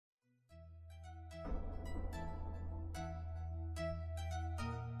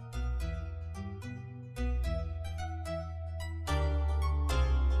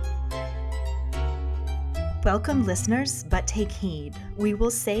Welcome, listeners, but take heed. We will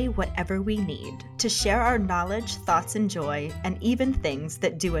say whatever we need to share our knowledge, thoughts, and joy, and even things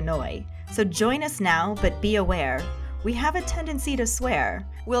that do annoy. So join us now, but be aware. We have a tendency to swear.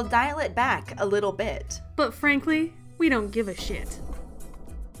 We'll dial it back a little bit. But frankly, we don't give a shit.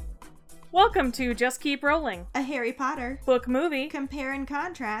 Welcome to Just Keep Rolling, A Harry Potter book movie Compare and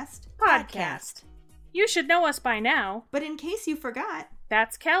Contrast podcast. You should know us by now. But in case you forgot,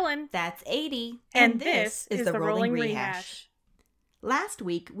 That's Kellen. that's 80. And this is the Rolling Rehash. Last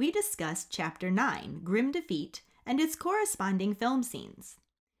week, we discussed Chapter 9, Grim Defeat, and its corresponding film scenes.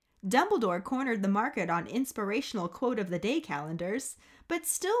 Dumbledore cornered the market on inspirational quote of the day calendars, but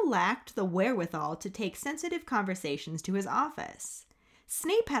still lacked the wherewithal to take sensitive conversations to his office.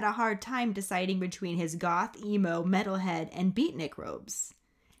 Snape had a hard time deciding between his goth, emo, metalhead, and beatnik robes.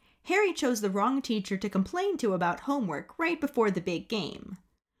 Harry chose the wrong teacher to complain to about homework right before the big game.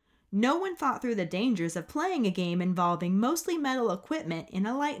 No one thought through the dangers of playing a game involving mostly metal equipment in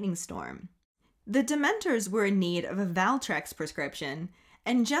a lightning storm. The Dementors were in need of a Valtrex prescription,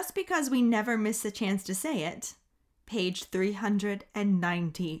 and just because we never miss a chance to say it, page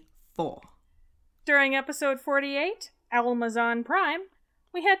 394. During episode 48, Almazan Prime,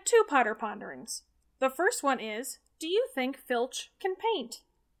 we had two Potter ponderings. The first one is, do you think Filch can paint?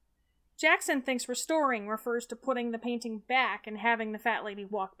 Jackson thinks restoring refers to putting the painting back and having the fat lady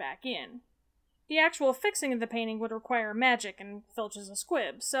walk back in. The actual fixing of the painting would require magic, and Filch is a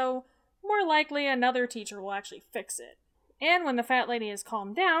squib, so more likely another teacher will actually fix it. And when the fat lady is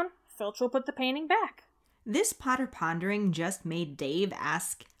calmed down, Filch will put the painting back. This Potter pondering just made Dave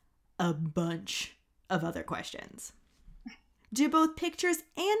ask a bunch of other questions. Do both pictures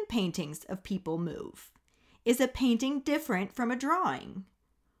and paintings of people move? Is a painting different from a drawing?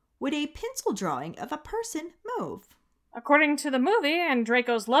 Would a pencil drawing of a person move? According to the movie and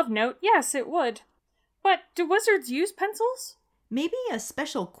Draco's love note, yes, it would. But do wizards use pencils? Maybe a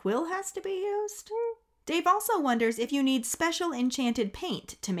special quill has to be used? Dave also wonders if you need special enchanted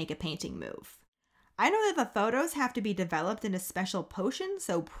paint to make a painting move. I know that the photos have to be developed in a special potion,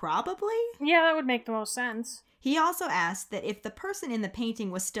 so probably? Yeah, that would make the most sense. He also asked that if the person in the painting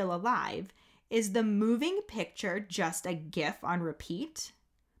was still alive, is the moving picture just a GIF on repeat?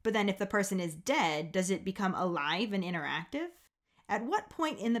 But then if the person is dead, does it become alive and interactive? At what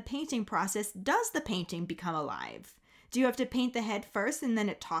point in the painting process does the painting become alive? Do you have to paint the head first and then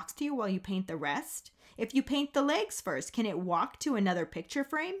it talks to you while you paint the rest? If you paint the legs first, can it walk to another picture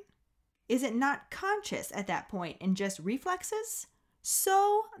frame? Is it not conscious at that point and just reflexes?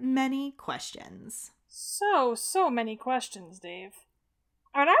 So many questions. So many questions, Dave.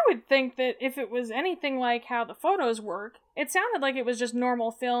 And I would think that if it was anything like how the photos work, it sounded like it was just normal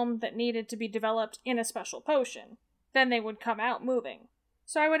film that needed to be developed in a special potion. Then they would come out moving.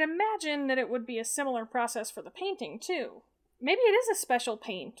 So I would imagine that it would be a similar process for the painting, too. Maybe it is a special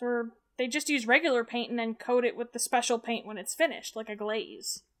paint, or they just use regular paint and then coat it with the special paint when it's finished, like a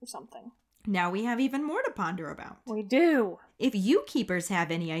glaze or something. Now we have even more to ponder about. We do. If you keepers have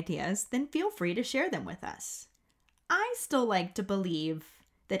any ideas, then feel free to share them with us. I still like to believe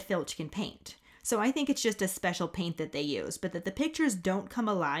that Filch can paint, so I think it's just a special paint that they use, but that the pictures don't come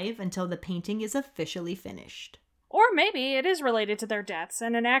alive until the painting is officially finished. Or maybe it is related to their deaths,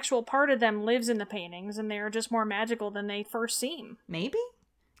 and an actual part of them lives in the paintings, and they are just more magical than they first seem. Maybe?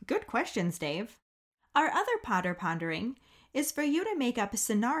 Good questions, Dave. Our other Potter pondering is for you to make up a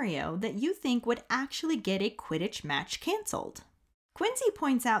scenario that you think would actually get a Quidditch match canceled. Quincy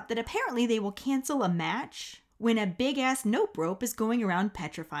points out that apparently they will cancel a match when a big-ass nope rope is going around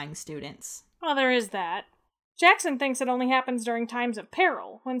petrifying students. Well, there is that. Jackson thinks it only happens during times of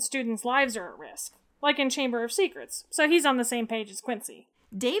peril, when students' lives are at risk, like in Chamber of Secrets, so he's on the same page as Quincy.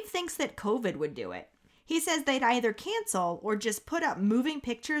 Dave thinks that COVID would do it. He says they'd either cancel or just put up moving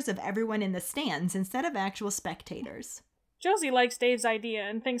pictures of everyone in the stands instead of actual spectators. Josie likes Dave's idea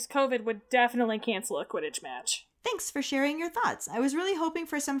and thinks COVID would definitely cancel a Quidditch match. Thanks for sharing your thoughts. I was really hoping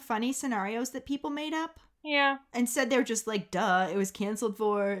for some funny scenarios that people made up. Yeah. Instead, they were just like, duh, it was canceled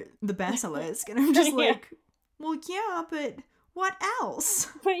for the basilisk. And I'm just like, well, yeah, but what else?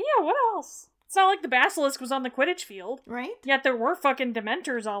 But yeah, what else? It's not like the basilisk was on the Quidditch field. Right? Yet there were fucking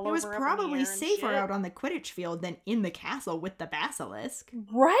Dementors all over. It was probably safer shit. out on the Quidditch field than in the castle with the basilisk.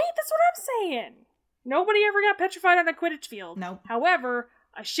 Right? That's what I'm saying. Nobody ever got petrified on a Quidditch field. Nope. However,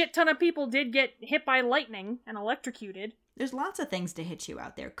 a shit ton of people did get hit by lightning and electrocuted. There's lots of things to hit you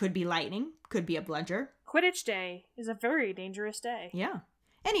out there. Could be lightning, could be a bludger. Quidditch Day is a very dangerous day. Yeah.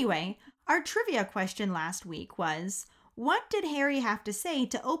 Anyway, our trivia question last week was, what did Harry have to say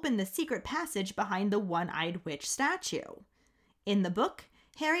to open the secret passage behind the one-eyed witch statue? In the book,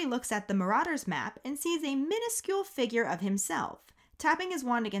 Harry looks at the Marauders map and sees a minuscule figure of himself, tapping his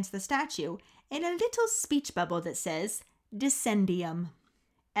wand against the statue, and a little speech bubble that says, Descendium.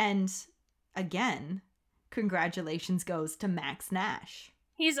 And, again, congratulations goes to Max Nash.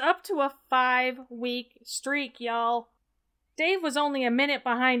 He's up to a 5-week streak, y'all. Dave was only a minute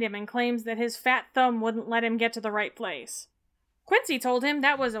behind him and claims that his fat thumb wouldn't let him get to the right place. Quincy told him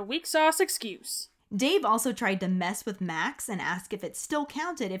that was a weak sauce excuse. Dave also tried to mess with Max and ask if it still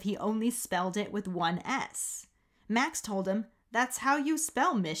counted if he only spelled it with one S. Max told him, "That's how you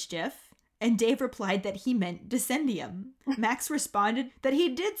spell mischief." And Dave replied that he meant Descendium. Max responded that he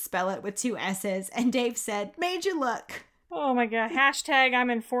did spell it with 2 S's, and Dave said, "Made you look." Oh my god, hashtag I'm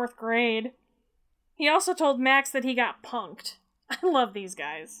in 4th grade. He also told Max that he got punked. I love these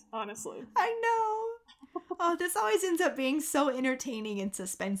guys, honestly. I know. Oh, this always ends up being so entertaining and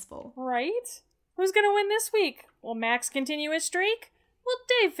suspenseful. Right? Who's gonna win this week? Will Max continue his streak? Will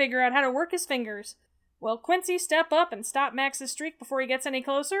Dave figure out how to work his fingers? Will Quincy step up and stop Max's streak before he gets any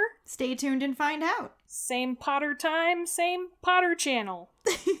closer? Stay tuned and find out. Same Potter time, same Potter channel.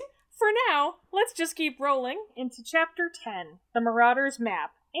 For now, let's just keep rolling into Chapter 10, The Marauders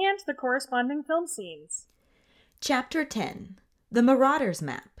Map, and the corresponding film scenes. Chapter 10, The Marauders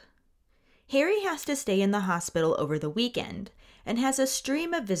Map. Harry has to stay in the hospital over the weekend and has a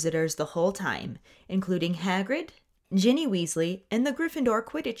stream of visitors the whole time, including Hagrid, Ginny Weasley, and the Gryffindor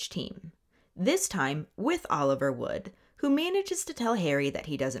Quidditch team. This time with Oliver Wood, who manages to tell Harry that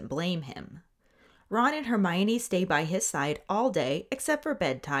he doesn't blame him. Ron and Hermione stay by his side all day except for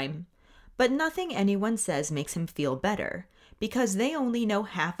bedtime, but nothing anyone says makes him feel better, because they only know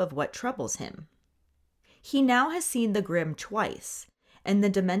half of what troubles him. He now has seen the Grim twice, and the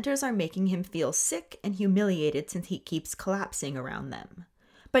Dementors are making him feel sick and humiliated since he keeps collapsing around them.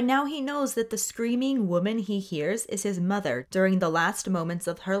 But now he knows that the screaming woman he hears is his mother during the last moments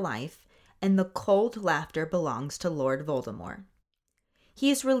of her life, and the cold laughter belongs to Lord Voldemort. He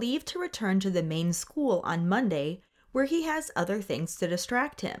is relieved to return to the main school on Monday, where he has other things to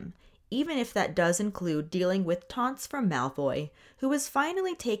distract him, even if that does include dealing with taunts from Malfoy, who has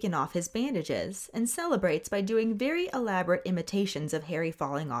finally taken off his bandages and celebrates by doing very elaborate imitations of Harry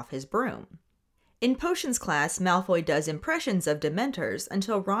falling off his broom. In potions class, Malfoy does impressions of Dementors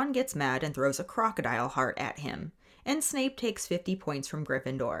until Ron gets mad and throws a crocodile heart at him, and Snape takes 50 points from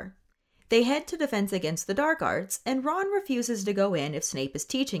Gryffindor. They head to Defense Against the Dark Arts, and Ron refuses to go in if Snape is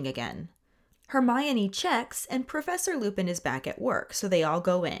teaching again. Hermione checks, and Professor Lupin is back at work, so they all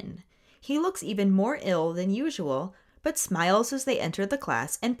go in. He looks even more ill than usual, but smiles as they enter the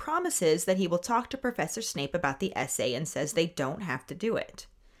class and promises that he will talk to Professor Snape about the essay and says they don't have to do it.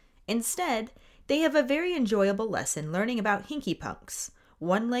 Instead, they have a very enjoyable lesson learning about hinkypunks,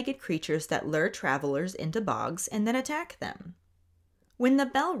 one-legged creatures that lure travelers into bogs and then attack them. When the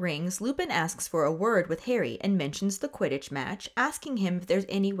bell rings, Lupin asks for a word with Harry and mentions the Quidditch match, asking him if there's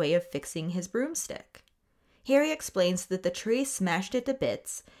any way of fixing his broomstick. Harry explains that the tree smashed it to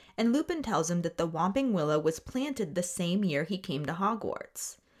bits, and Lupin tells him that the Whomping Willow was planted the same year he came to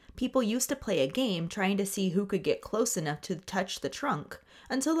Hogwarts. People used to play a game trying to see who could get close enough to touch the trunk,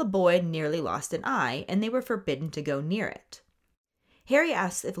 until a boy nearly lost an eye, and they were forbidden to go near it. Harry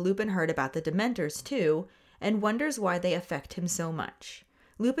asks if Lupin heard about the Dementors too, and wonders why they affect him so much.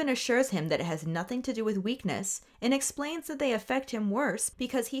 Lupin assures him that it has nothing to do with weakness, and explains that they affect him worse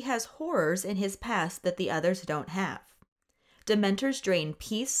because he has horrors in his past that the others don't have. Dementors drain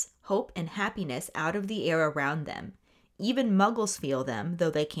peace, hope, and happiness out of the air around them. Even Muggles feel them,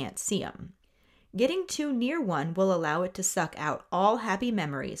 though they can't see them. Getting too near one will allow it to suck out all happy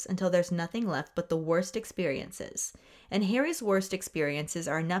memories until there's nothing left but the worst experiences, and Harry's worst experiences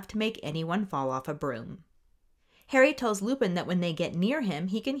are enough to make anyone fall off a broom. Harry tells Lupin that when they get near him,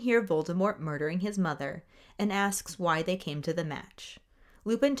 he can hear Voldemort murdering his mother, and asks why they came to the match.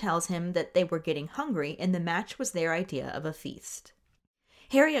 Lupin tells him that they were getting hungry and the match was their idea of a feast.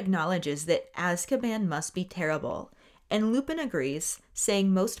 Harry acknowledges that Azkaban must be terrible, and Lupin agrees,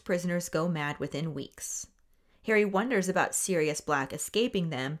 saying most prisoners go mad within weeks. Harry wonders about Sirius Black escaping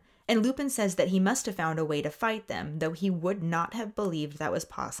them, and Lupin says that he must have found a way to fight them, though he would not have believed that was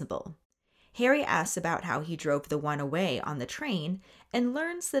possible. Harry asks about how he drove the one away on the train, and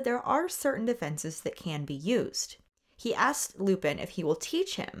learns that there are certain defenses that can be used. He asks Lupin if he will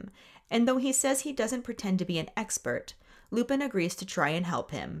teach him, and though he says he doesn't pretend to be an expert, Lupin agrees to try and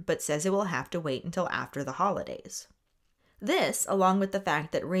help him, but says it will have to wait until after the holidays. This, along with the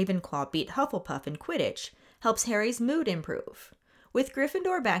fact that Ravenclaw beat Hufflepuff in Quidditch, helps Harry's mood improve. With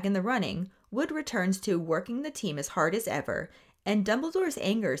Gryffindor back in the running, Wood returns to working the team as hard as ever, and Dumbledore's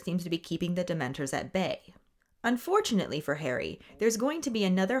anger seems to be keeping the Dementors at bay. Unfortunately for Harry, there's going to be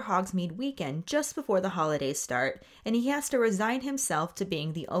another Hogsmeade weekend just before the holidays start, and he has to resign himself to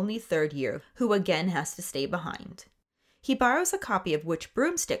being the only third year who again has to stay behind. He borrows a copy of Witch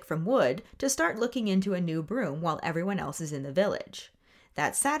Broomstick from Wood to start looking into a new broom while everyone else is in the village.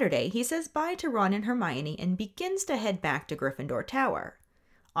 That Saturday, he says bye to Ron and Hermione and begins to head back to Gryffindor Tower.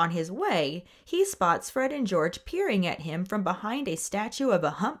 On his way, he spots Fred and George peering at him from behind a statue of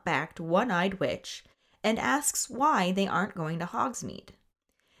a humpbacked, one-eyed witch, and asks why they aren't going to Hogsmeade.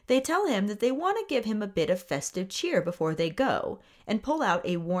 They tell him that they want to give him a bit of festive cheer before they go, and pull out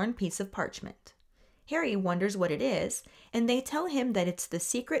a worn piece of parchment. Harry wonders what it is, and they tell him that it's the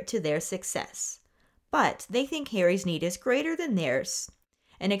secret to their success. But they think Harry's need is greater than theirs,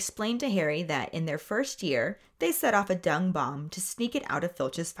 and explain to Harry that in their first year, they set off a dung bomb to sneak it out of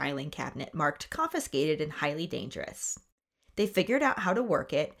Filch's filing cabinet marked confiscated and highly dangerous. They figured out how to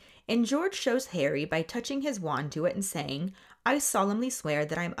work it, and George shows Harry by touching his wand to it and saying, "I solemnly swear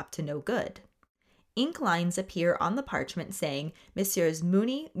that I'm up to no good." Ink lines appear on the parchment saying, "Messrs.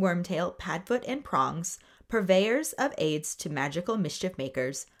 Moony, Wormtail, Padfoot, and Prongs, purveyors of aids to magical mischief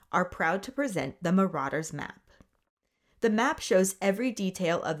makers, are proud to present the Marauder's Map." The map shows every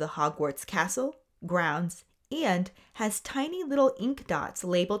detail of the Hogwarts castle, grounds, and has tiny little ink dots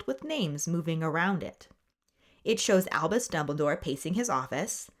labeled with names moving around it. It shows Albus Dumbledore pacing his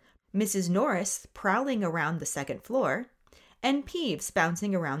office, Mrs. Norris prowling around the second floor, and Peeves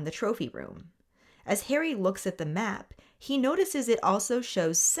bouncing around the trophy room. As Harry looks at the map, he notices it also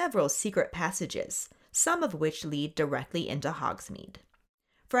shows several secret passages, some of which lead directly into Hogsmeade.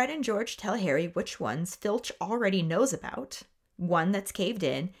 Fred and George tell Harry which ones Filch already knows about, one that's caved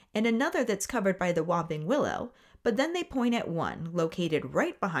in and another that's covered by the Whomping Willow, but then they point at one located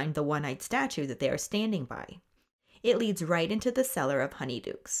right behind the one-eyed statue that they are standing by. It leads right into the cellar of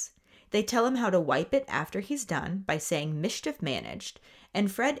Honeydukes. They tell him how to wipe it after he's done by saying "mischief managed," and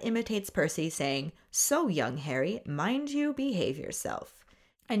Fred imitates Percy saying, "So, young Harry, mind you behave yourself."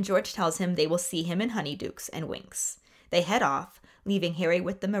 And George tells him they will see him in Honeydukes and winks. They head off, leaving Harry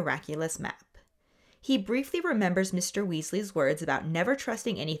with the miraculous map. He briefly remembers Mr. Weasley's words about never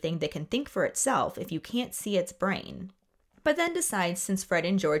trusting anything that can think for itself if you can't see its brain, but then decides since Fred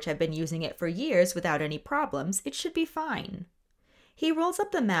and George have been using it for years without any problems, it should be fine. He rolls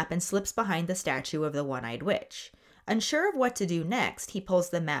up the map and slips behind the statue of the one-eyed witch. Unsure of what to do next, he pulls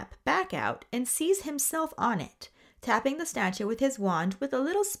the map back out and sees himself on it, tapping the statue with his wand with a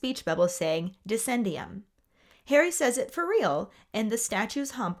little speech bubble saying, "Descendium." Harry says it for real, and the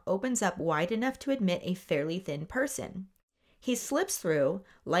statue's hump opens up wide enough to admit a fairly thin person. He slips through,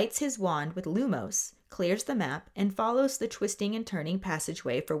 lights his wand with Lumos, clears the map, and follows the twisting and turning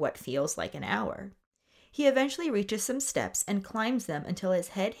passageway for what feels like an hour. He eventually reaches some steps and climbs them until his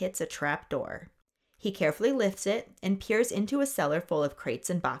head hits a trap door. He carefully lifts it and peers into a cellar full of crates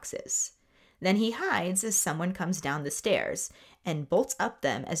and boxes. Then he hides as someone comes down the stairs and bolts up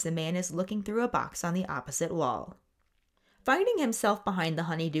them as the man is looking through a box on the opposite wall. Finding himself behind the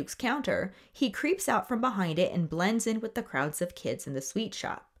Honeydukes counter, he creeps out from behind it and blends in with the crowds of kids in the sweet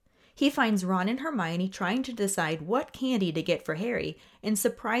shop. He finds Ron and Hermione trying to decide what candy to get for Harry and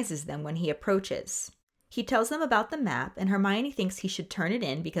surprises them when he approaches. He tells them about the map, and Hermione thinks he should turn it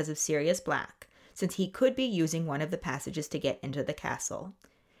in because of Sirius Black, since he could be using one of the passages to get into the castle.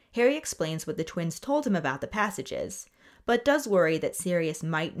 Harry explains what the twins told him about the passages, but does worry that Sirius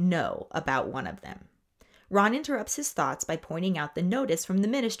might know about one of them. Ron interrupts his thoughts by pointing out the notice from the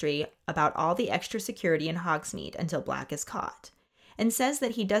Ministry about all the extra security in Hogsmeade until Black is caught, and says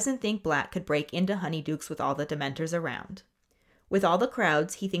that he doesn't think Black could break into Honeydukes with all the Dementors around. With all the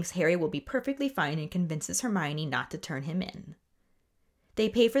crowds, he thinks Harry will be perfectly fine and convinces Hermione not to turn him in. They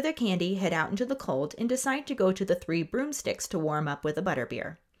pay for their candy, head out into the cold, and decide to go to the Three Broomsticks to warm up with a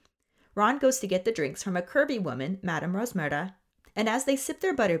butterbeer. Ron goes to get the drinks from a Kirby woman, Madame Rosmerta, and as they sip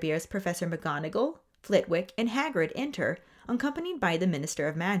their butterbeers, Professor McGonagall, Flitwick, and Hagrid enter, accompanied by the Minister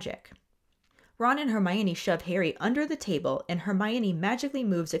of Magic. Ron and Hermione shove Harry under the table, and Hermione magically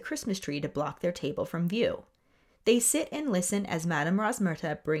moves a Christmas tree to block their table from view. They sit and listen as Madame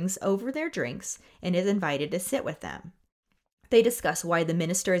Rosmerta brings over their drinks and is invited to sit with them. They discuss why the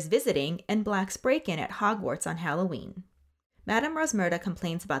minister is visiting and Black's break-in at Hogwarts on Halloween. Madame Rosmerta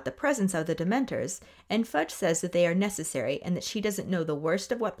complains about the presence of the Dementors, and Fudge says that they are necessary and that she doesn't know the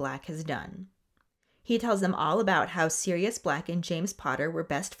worst of what Black has done. He tells them all about how Sirius Black and James Potter were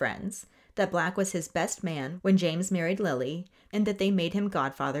best friends, that Black was his best man when James married Lily, and that they made him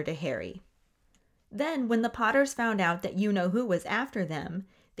godfather to Harry. Then, when the Potters found out that You-Know-Who was after them,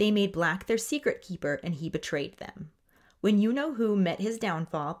 they made Black their secret keeper and he betrayed them. When You-Know-Who met his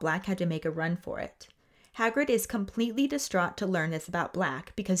downfall, Black had to make a run for it. Hagrid is completely distraught to learn this about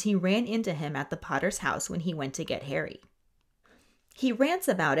Black because he ran into him at the Potter's house when he went to get Harry. He rants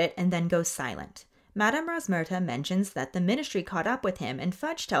about it and then goes silent. Madame Rosmerta mentions that the Ministry caught up with him, and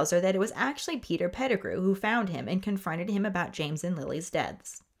Fudge tells her that it was actually Peter Pettigrew who found him and confronted him about James and Lily's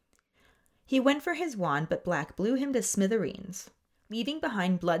deaths. He went for his wand, but Black blew him to smithereens, leaving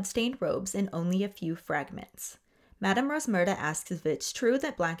behind blood-stained robes and only a few fragments. Madame Rosmerta asks if it's true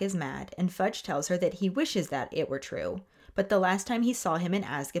that Black is mad, and Fudge tells her that he wishes that it were true, but the last time he saw him in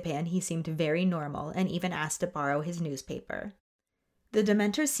Azkaban he seemed very normal and even asked to borrow his newspaper. The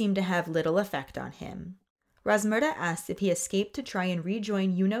Dementors seem to have little effect on him. Rosmerta asks if he escaped to try and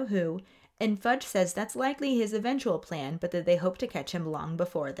rejoin you-know-who, and Fudge says that's likely his eventual plan, but that they hope to catch him long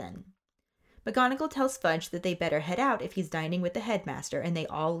before then. McGonagall tells Fudge that they better head out if he's dining with the headmaster, and they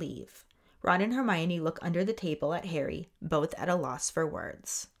all leave. Ron and Hermione look under the table at Harry, both at a loss for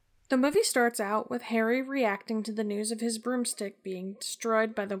words. The movie starts out with Harry reacting to the news of his broomstick being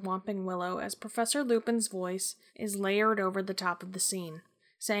destroyed by the Whomping Willow as Professor Lupin's voice is layered over the top of the scene,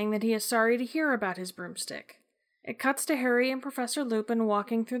 saying that he is sorry to hear about his broomstick. It cuts to Harry and Professor Lupin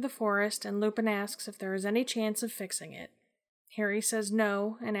walking through the forest, and Lupin asks if there is any chance of fixing it. Harry says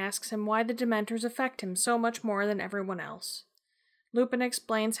no, and asks him why the Dementors affect him so much more than everyone else. Lupin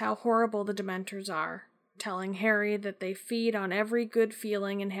explains how horrible the Dementors are, telling Harry that they feed on every good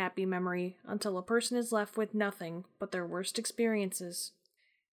feeling and happy memory until a person is left with nothing but their worst experiences.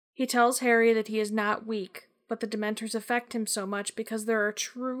 He tells Harry that he is not weak, but the Dementors affect him so much because there are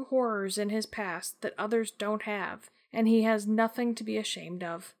true horrors in his past that others don't have, and he has nothing to be ashamed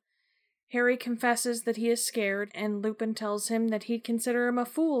of. Harry confesses that he is scared, and Lupin tells him that he'd consider him a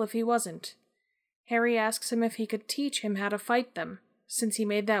fool if he wasn't. Harry asks him if he could teach him how to fight them, since he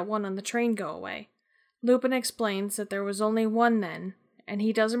made that one on the train go away. Lupin explains that there was only one then, and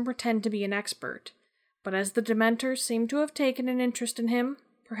he doesn't pretend to be an expert, but as the Dementors seem to have taken an interest in him,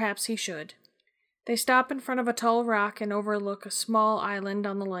 perhaps he should. They stop in front of a tall rock and overlook a small island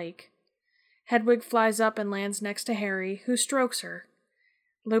on the lake. Hedwig flies up and lands next to Harry, who strokes her.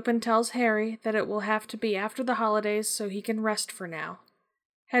 Lupin tells Harry that it will have to be after the holidays so he can rest for now.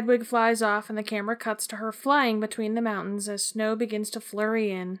 Hedwig flies off and the camera cuts to her flying between the mountains as snow begins to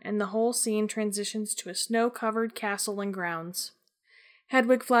flurry in and the whole scene transitions to a snow-covered castle and grounds.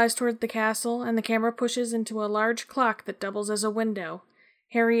 Hedwig flies toward the castle and the camera pushes into a large clock that doubles as a window.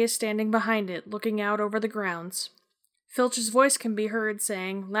 Harry is standing behind it, looking out over the grounds. Filch's voice can be heard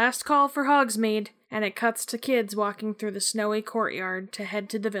saying, "Last call for Hogsmeade," and it cuts to kids walking through the snowy courtyard to head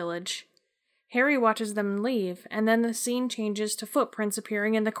to the village. Harry watches them leave, and then the scene changes to footprints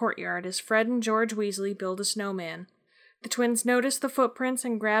appearing in the courtyard as Fred and George Weasley build a snowman. The twins notice the footprints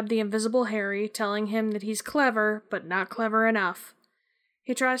and grab the invisible Harry, telling him that he's clever, but not clever enough.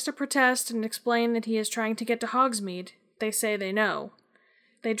 He tries to protest and explain that he is trying to get to Hogsmeade. They say they know.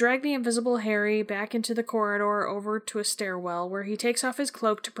 They drag the invisible Harry back into the corridor over to a stairwell where he takes off his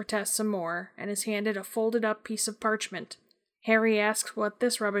cloak to protest some more and is handed a folded-up piece of parchment. Harry asks what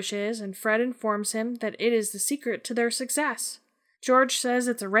this rubbish is, and Fred informs him that it is the secret to their success. George says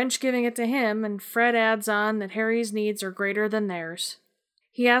it's a wrench giving it to him, and Fred adds on that Harry's needs are greater than theirs.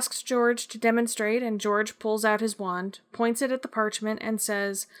 He asks George to demonstrate, and George pulls out his wand, points it at the parchment, and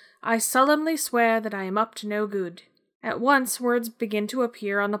says, "I solemnly swear that I am up to no good." At once, words begin to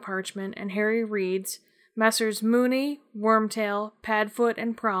appear on the parchment, and Harry reads, "Messrs. Moony, Wormtail, Padfoot,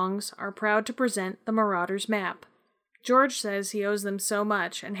 and Prongs are proud to present the Marauders' Map." George says he owes them so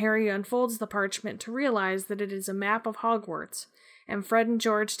much, and Harry unfolds the parchment to realize that it is a map of Hogwarts, and Fred and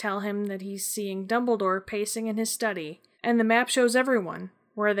George tell him that he's seeing Dumbledore pacing in his study, and the map shows everyone,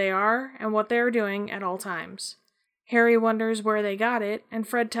 where they are and what they are doing at all times. Harry wonders where they got it, and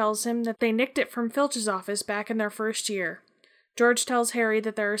Fred tells him that they nicked it from Filch's office back in their first year. George tells Harry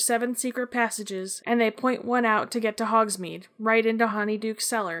that there are 7 secret passages, and they point one out to get to Hogsmeade, right into Honeydukes'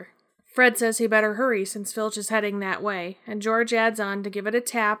 cellar. Fred says he better hurry since Filch is heading that way, and George adds on to give it a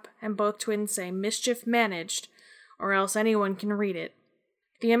tap, and both twins say "mischief managed," or else anyone can read it.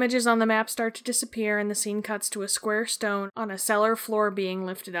 The images on the map start to disappear, and the scene cuts to a square stone on a cellar floor being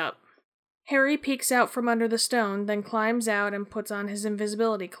lifted up. Harry peeks out from under the stone, then climbs out and puts on his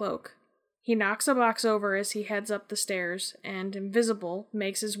invisibility cloak. He knocks a box over as he heads up the stairs, and, invisible,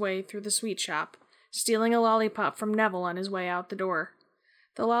 makes his way through the sweet shop, stealing a lollipop from Neville on his way out the door.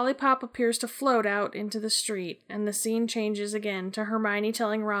 The lollipop appears to float out into the street, and the scene changes again to Hermione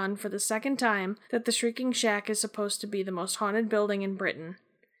telling Ron for the second time that the Shrieking Shack is supposed to be the most haunted building in Britain.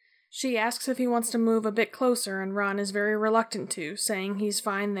 She asks if he wants to move a bit closer, and Ron is very reluctant to, saying he's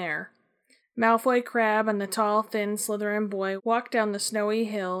fine there. Malfoy, Crabbe, and the tall, thin Slytherin boy walk down the snowy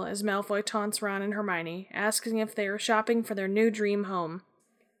hill as Malfoy taunts Ron and Hermione, asking if they are shopping for their new dream home.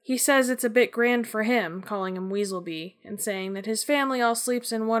 He says it's a bit grand for him, calling him Weaselby, and saying that his family all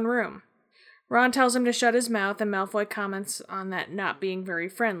sleeps in one room. Ron tells him to shut his mouth, and Malfoy comments on that not being very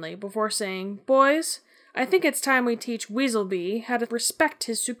friendly, before saying, "Boys, I think it's time we teach Weaselby how to respect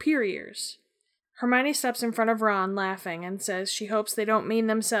his superiors." Hermione steps in front of Ron, laughing, and says she hopes they don't mean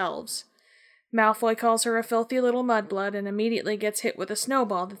themselves. Malfoy calls her a filthy little mudblood and immediately gets hit with a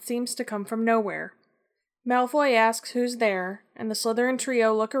snowball that seems to come from nowhere. Malfoy asks who's there, and the Slytherin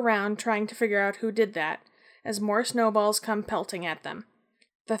trio look around trying to figure out who did that, as more snowballs come pelting at them.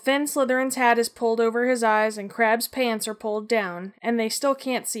 The thin Slytherin's hat is pulled over his eyes and Crabbe's pants are pulled down, and they still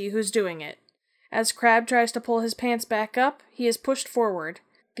can't see who's doing it. As Crabbe tries to pull his pants back up, he is pushed forward.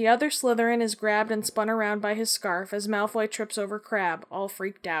 The other Slytherin is grabbed and spun around by his scarf as Malfoy trips over Crabbe, all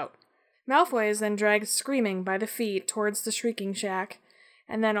freaked out. Malfoy is then dragged screaming by the feet towards the Shrieking Shack,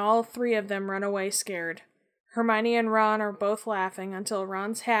 and then all three of them run away scared. Hermione and Ron are both laughing until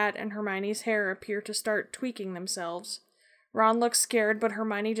Ron's hat and Hermione's hair appear to start tweaking themselves. Ron looks scared, but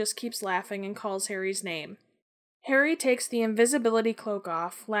Hermione just keeps laughing and calls Harry's name. Harry takes the invisibility cloak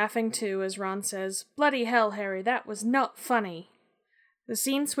off, laughing too as Ron says, "Bloody hell, Harry, that was not funny." The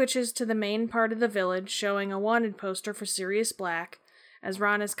scene switches to the main part of the village, showing a wanted poster for Sirius Black, as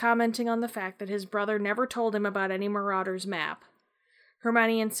Ron is commenting on the fact that his brother never told him about any Marauder's map.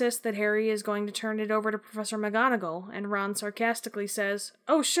 Hermione insists that Harry is going to turn it over to Professor McGonagall, and Ron sarcastically says,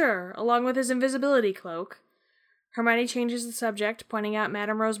 "Oh sure, along with his invisibility cloak." Hermione changes the subject, pointing out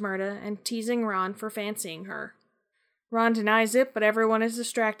Madame Rosmerta and teasing Ron for fancying her. Ron denies it, but everyone is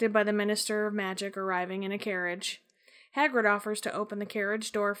distracted by the Minister of Magic arriving in a carriage. Hagrid offers to open the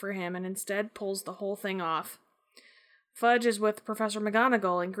carriage door for him and instead pulls the whole thing off. Fudge is with Professor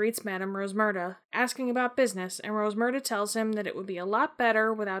McGonagall and greets Madame Rosmerta, asking about business, and Rosmerta tells him that it would be a lot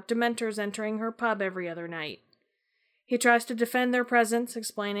better without Dementors entering her pub every other night. He tries to defend their presence,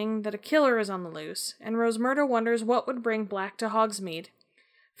 explaining that a killer is on the loose, and Rosmerta wonders what would bring Black to Hogsmeade.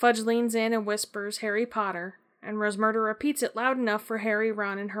 Fudge leans in and whispers Harry Potter, and Rosmerta repeats it loud enough for Harry,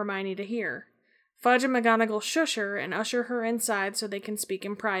 Ron, and Hermione to hear. Fudge and McGonagall shush her and usher her inside so they can speak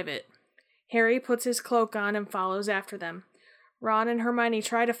in private. Harry puts his cloak on and follows after them. Ron and Hermione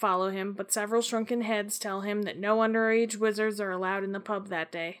try to follow him, but several shrunken heads tell him that no underage wizards are allowed in the pub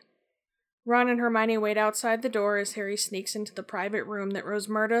that day. Ron and Hermione wait outside the door as Harry sneaks into the private room that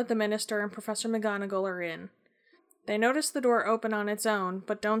Rosmerta, the Minister, and Professor McGonagall are in. They notice the door open on its own,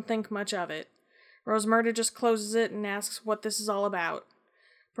 but don't think much of it. Rosmerta just closes it and asks what this is all about.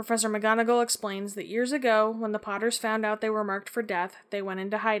 Professor McGonagall explains that years ago, when the Potters found out they were marked for death, they went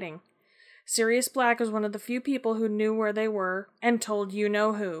into hiding. Sirius Black was one of the few people who knew where they were, and told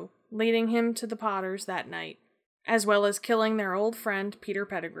you-know-who, leading him to the Potters that night, as well as killing their old friend Peter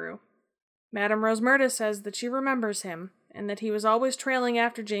Pettigrew. Madame Rosmerta says that she remembers him, and that he was always trailing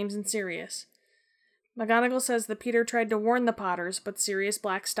after James and Sirius. McGonagall says that Peter tried to warn the Potters, but Sirius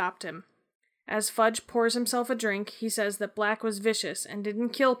Black stopped him. As Fudge pours himself a drink, he says that Black was vicious and didn't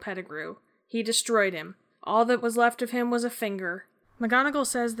kill Pettigrew. He destroyed him. All that was left of him was a finger. McGonagall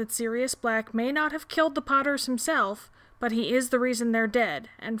says that Sirius Black may not have killed the Potters himself, but he is the reason they're dead,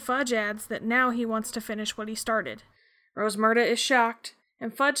 and Fudge adds that now he wants to finish what he started. Rosmerta is shocked,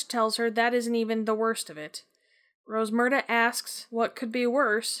 and Fudge tells her that isn't even the worst of it. Rosmerta asks what could be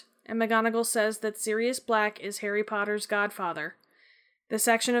worse, and McGonagall says that Sirius Black is Harry Potter's godfather. The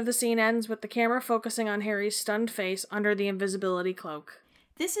section of the scene ends with the camera focusing on Harry's stunned face under the invisibility cloak.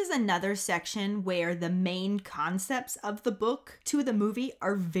 This is another section where the main concepts of the book to the movie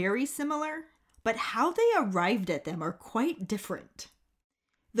are very similar, but how they arrived at them are quite different.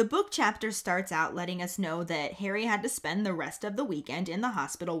 The book chapter starts out letting us know that Harry had to spend the rest of the weekend in the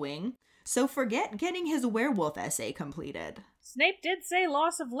hospital wing, so forget getting his werewolf essay completed. Snape did say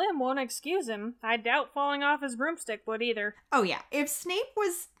loss of limb won't excuse him. I doubt falling off his broomstick would either. Oh yeah, if Snape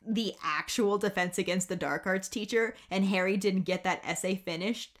was the actual Defense Against the Dark Arts teacher and Harry didn't get that essay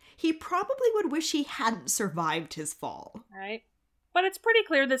finished, he probably would wish he hadn't survived his fall. Right. But it's pretty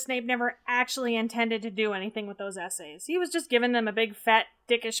clear that Snape never actually intended to do anything with those essays. He was just giving them a big fat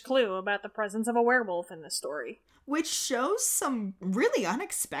dickish clue about the presence of a werewolf in this story. Which shows some really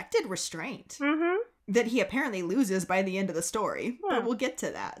unexpected restraint. Mm-hmm. That he apparently loses by the end of the story, but we'll get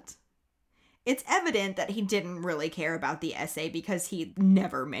to that. It's evident that he didn't really care about the essay because he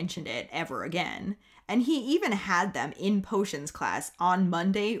never mentioned it ever again. And he even had them in potions class on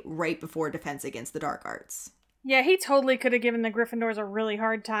Monday right before Defense Against the Dark Arts. Yeah, he totally could have given the Gryffindors a really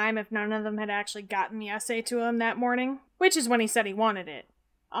hard time if none of them had actually gotten the essay to him that morning, which is when he said he wanted it.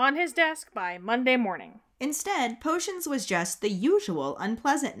 on his desk by Monday morning. Instead, potions was just the usual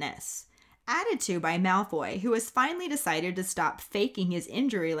unpleasantness, added to by Malfoy, who has finally decided to stop faking his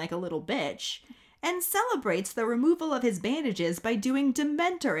injury like a little bitch, and celebrates the removal of his bandages by doing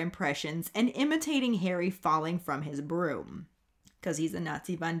Dementor impressions and imitating Harry falling from his broom. Because he's a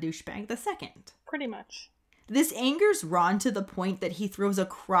Nazi von Douchebag II. Pretty much. This angers Ron to the point that he throws a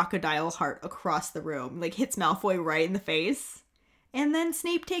crocodile heart across the room, like hits Malfoy right in the face. And then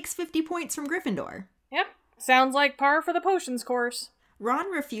Snape takes 50 points from Gryffindor. Yep, sounds like par for the potions course. Ron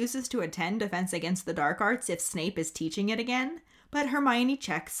refuses to attend Defense Against the Dark Arts if Snape is teaching it again, but Hermione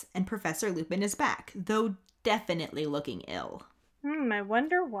checks and Professor Lupin is back, though definitely looking ill. I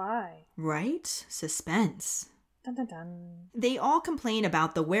wonder why. Right? Suspense. Dun dun dun. They all complain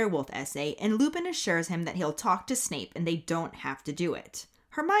about the werewolf essay, and Lupin assures him that he'll talk to Snape and they don't have to do it.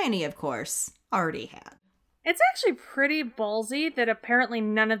 Hermione, of course, already had. It's actually pretty ballsy that apparently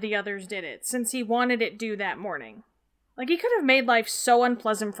none of the others did it, since he wanted it due that morning. Like, he could have made life so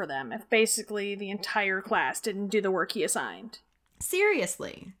unpleasant for them if basically the entire class didn't do the work he assigned.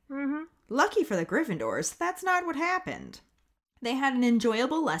 Seriously. Mm-hmm. Lucky for the Gryffindors, that's not what happened. They had an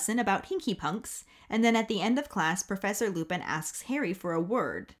enjoyable lesson about hinky punks, and then at the end of class, Professor Lupin asks Harry for a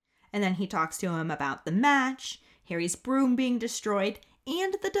word. And then he talks to him about the match, Harry's broom being destroyed,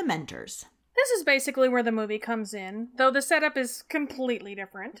 and the Dementors. This is basically where the movie comes in, though the setup is completely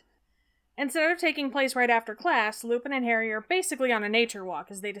different. Instead of taking place right after class, Lupin and Harry are basically on a nature walk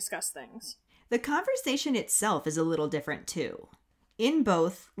as they discuss things. The conversation itself is a little different too. In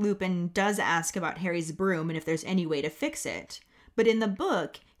both, Lupin does ask about Harry's broom and if there's any way to fix it. But in the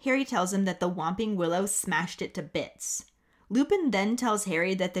book, Harry tells him that the Whomping Willow smashed it to bits. Lupin then tells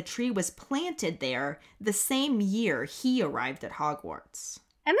Harry that the tree was planted there the same year he arrived at Hogwarts.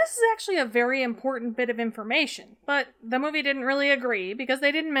 And this is actually a very important bit of information, but the movie didn't really agree because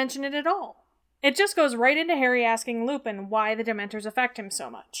they didn't mention it at all. It just goes right into Harry asking Lupin why the Dementors affect him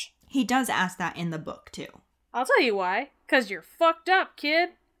so much. He does ask that in the book, too. I'll tell you why. 'Cause you're fucked up,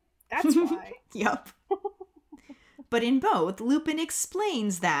 kid. That's why. Yup. But in both, Lupin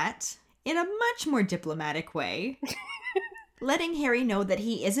explains that, in a much more diplomatic way, letting Harry know that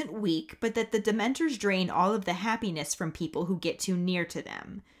he isn't weak, but that the Dementors drain all of the happiness from people who get too near to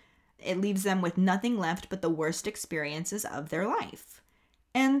them. It leaves them with nothing left but the worst experiences of their life.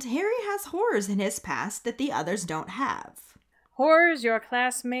 And Harry has horrors in his past that the others don't have. Horrors your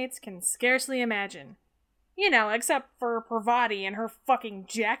classmates can scarcely imagine. You know, except for Parvati and her fucking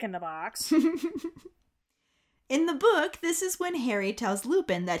Jack-in-the-Box. In the book, this is when Harry tells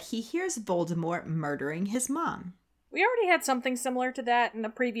Lupin that he hears Voldemort murdering his mom. We already had something similar to that in the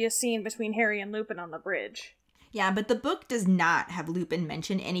previous scene between Harry and Lupin on the bridge. Yeah, but the book does not have Lupin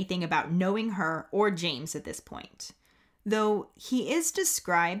mention anything about knowing her or James at this point. Though he is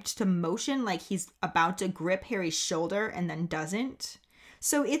described to motion like he's about to grip Harry's shoulder and then doesn't.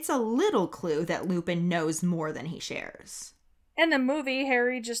 So it's a little clue that Lupin knows more than he shares. In the movie,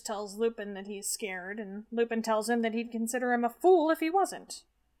 Harry just tells Lupin that he's scared, and Lupin tells him that he'd consider him a fool if he wasn't.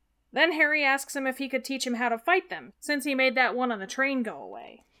 Then Harry asks him if he could teach him how to fight them, since he made that one on the train go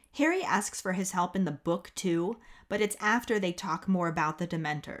away. Harry asks for his help in the book too, but it's after they talk more about the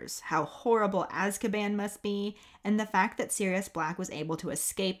Dementors, how horrible Azkaban must be, and the fact that Sirius Black was able to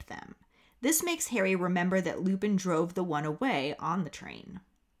escape them. This makes Harry remember that Lupin drove the one away on the train.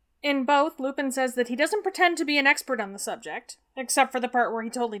 In both, Lupin says that he doesn't pretend to be an expert on the subject, except for the part where he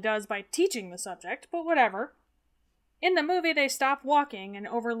totally does by teaching the subject, but whatever. In the movie, they stop walking and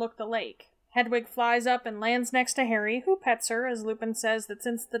overlook the lake. Hedwig flies up and lands next to Harry, who pets her, as Lupin says that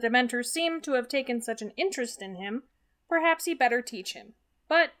since the Dementors seem to have taken such an interest in him, perhaps he better teach him.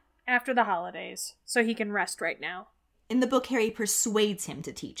 But after the holidays, so he can rest right now. In the book, Harry persuades him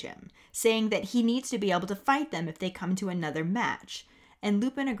to teach him, saying that he needs to be able to fight them if they come to another match, and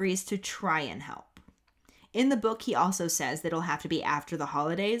Lupin agrees to try and help. In the book, he also says that it'll have to be after the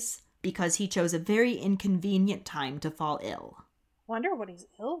holidays, because he chose a very inconvenient time to fall ill. Wonder what he's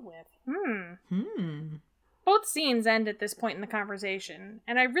ill with. Both scenes end at this point in the conversation,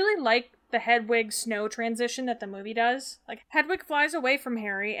 and I really like the Hedwig snow transition that the movie does. Like, Hedwig flies away from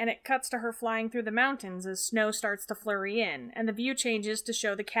Harry, and it cuts to her flying through the mountains as snow starts to flurry in, and the view changes to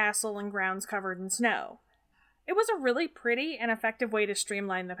show the castle and grounds covered in snow. It was a really pretty and effective way to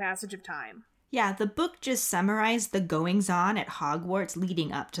streamline the passage of time. Yeah, the book just summarized the goings-on at Hogwarts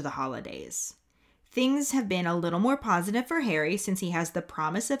leading up to the holidays. Things have been a little more positive for Harry since he has the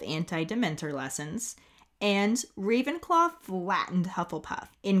promise of anti-Dementor lessons, and Ravenclaw flattened Hufflepuff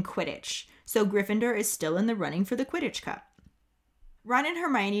in Quidditch, so Gryffindor is still in the running for the Quidditch Cup. Ron and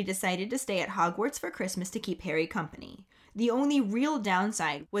Hermione decided to stay at Hogwarts for Christmas to keep Harry company. The only real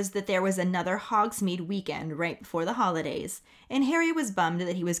downside was that there was another Hogsmeade weekend right before the holidays, and Harry was bummed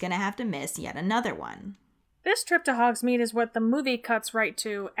that he was going to have to miss yet another one. This trip to Hogsmeade is what the movie cuts right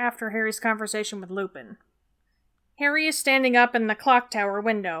to after Harry's conversation with Lupin. Harry is standing up in the clock tower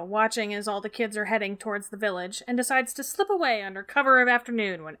window, watching as all the kids are heading towards the village, and decides to slip away under cover of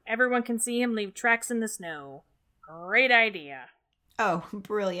afternoon when everyone can see him leave tracks in the snow. Great idea. Oh,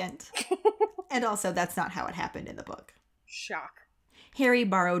 brilliant. And also, that's not how it happened in the book. Shock. Harry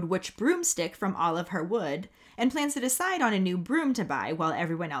borrowed Witch Broomstick from Olive Herwood and plans to decide on a new broom to buy while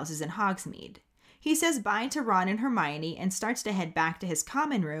everyone else is in Hogsmeade. He says bye to Ron and Hermione and starts to head back to his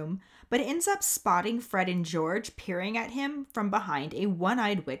common room, but ends up spotting Fred and George peering at him from behind a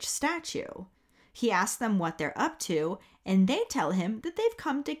one-eyed witch statue. He asks them what they're up to, and they tell him that they've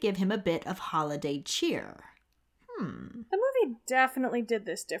come to give him a bit of holiday cheer. The movie definitely did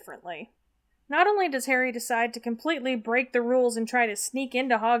this differently. Not only does Harry decide to completely break the rules and try to sneak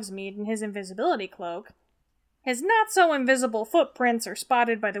into Hogsmeade in his invisibility cloak, his not-so-invisible footprints are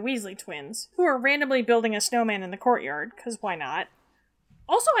spotted by the Weasley twins, who are randomly building a snowman in the courtyard, because why not?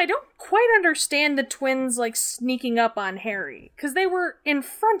 Also, I don't quite understand the twins, sneaking up on Harry, because they were in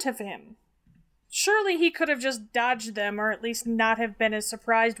front of him. Surely he could have just dodged them, or at least not have been as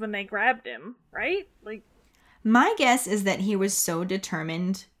surprised when they grabbed him, right? My guess is that he was so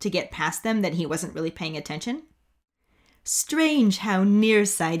determined to get past them that he wasn't really paying attention. Strange how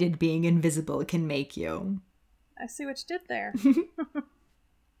nearsighted being invisible can make you. I see what you did there.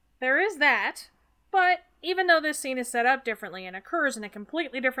 There is that, but even though this scene is set up differently and occurs in a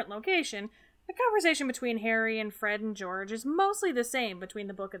completely different location, the conversation between Harry and Fred and George is mostly the same between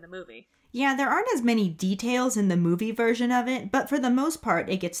the book and the movie. Yeah, there aren't as many details in the movie version of it, but for the most part,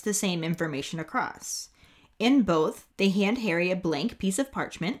 it gets the same information across. In both, they hand Harry a blank piece of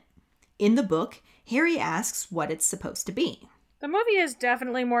parchment. In the book, Harry asks what it's supposed to be. The movie is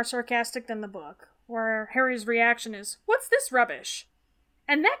definitely more sarcastic than the book, where Harry's reaction is, "What's this rubbish?"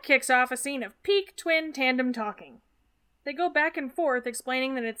 And that kicks off a scene of peak twin tandem talking. They go back and forth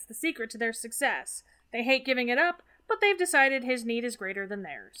explaining that it's the secret to their success. They hate giving it up, but they've decided his need is greater than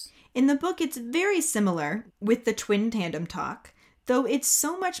theirs. In the book, it's very similar with the twin tandem talk, though it's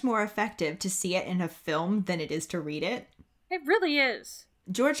so much more effective to see it in a film than it is to read it. It really is.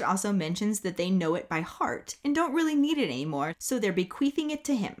 George also mentions that they know it by heart and don't really need it anymore, so they're bequeathing it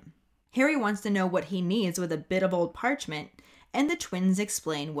to him. Harry wants to know what he needs with a bit of old parchment, and the twins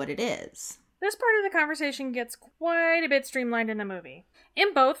explain what it is. This part of the conversation gets quite a bit streamlined in the movie.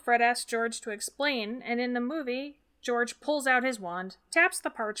 In both, Fred asks George to explain, and in the movie, George pulls out his wand, taps the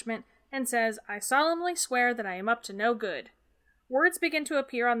parchment, and says, "I solemnly swear that I am up to no good." Words begin to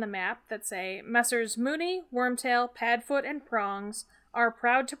appear on the map that say, Messrs. Moony, Wormtail, Padfoot, and Prongs are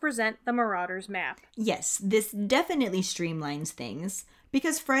proud to present the Marauders map. Yes, this definitely streamlines things,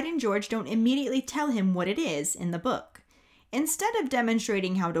 because Fred and George don't immediately tell him what it is in the book. Instead of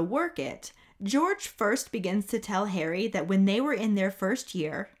demonstrating how to work it, George first begins to tell Harry that when they were in their first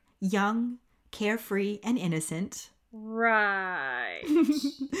year, young, carefree, and innocent... Right.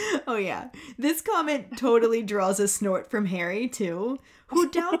 Oh yeah, this comment totally draws a snort from Harry, too, who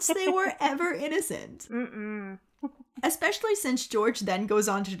doubts they were ever innocent. Especially since George then goes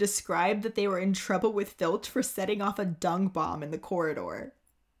on to describe that they were in trouble with Filch for setting off a dung bomb in the corridor.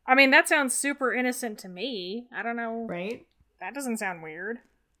 I mean, that sounds super innocent to me. I don't know. Right? That doesn't sound weird.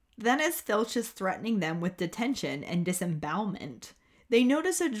 Then as Filch is threatening them with detention and disembowelment, they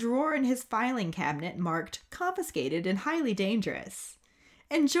notice a drawer in his filing cabinet marked confiscated and highly dangerous.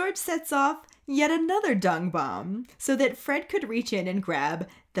 And George sets off yet another dung bomb so that Fred could reach in and grab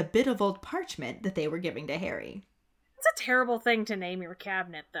the bit of old parchment that they were giving to Harry. It's a terrible thing to name your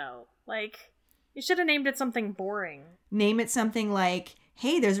cabinet, though. You should have named it something boring. Name it something like,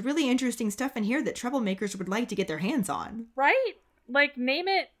 hey, there's really interesting stuff in here that troublemakers would like to get their hands on. Right? Name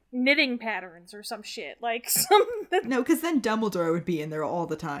it knitting patterns or some shit. No, because then Dumbledore would be in there all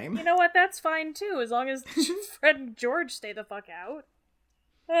the time. You know what? That's fine, too, as long as Fred and George stay the fuck out.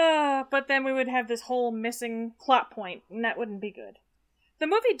 But then we would have this whole missing plot point, and that wouldn't be good. The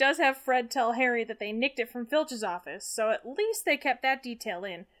movie does have Fred tell Harry that they nicked it from Filch's office, so at least they kept that detail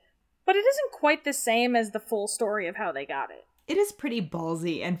in. But it isn't quite the same as the full story of how they got it. It is pretty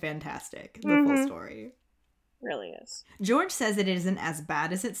ballsy and fantastic, the full story. Really is. George says it isn't as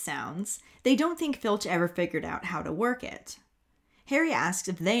bad as it sounds. They don't think Filch ever figured out how to work it. Harry asks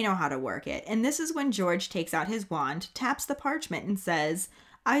if they know how to work it, and this is when George takes out his wand, taps the parchment, and says,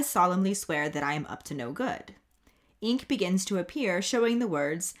 I solemnly swear that I am up to no good. Ink begins to appear, showing the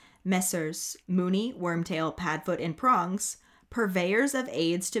words, Messrs. Moony, Wormtail, Padfoot, and Prongs, purveyors of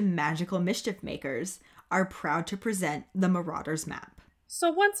aids to magical mischief makers, are proud to present the Marauders map.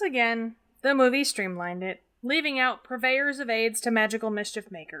 So once again, the movie streamlined it, leaving out purveyors of aids to magical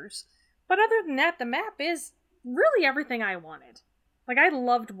mischief makers. But other than that, the map is really everything I wanted. Like, I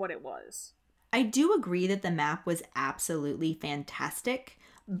loved what it was. I do agree that the map was absolutely fantastic,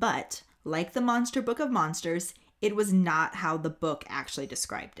 but like the Monster Book of Monsters, it was not how the book actually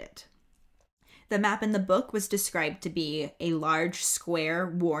described it. The map in the book was described to be a large, square,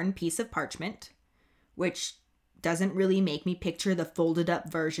 worn piece of parchment, which doesn't really make me picture the folded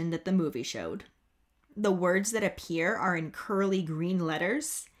up version that the movie showed. The words that appear are in curly green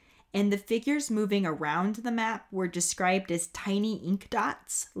letters, and the figures moving around the map were described as tiny ink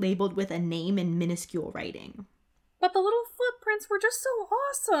dots labeled with a name in minuscule writing. But the little footprints were just so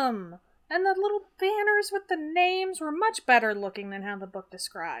awesome! And the little banners with the names were much better looking than how the book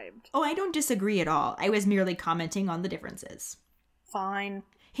described. Oh, I don't disagree at all. I was merely commenting on the differences. Fine.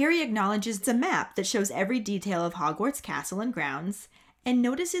 Harry acknowledges the map that shows every detail of Hogwarts castle and grounds, and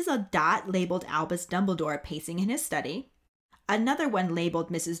notices a dot labeled Albus Dumbledore pacing in his study, another one labeled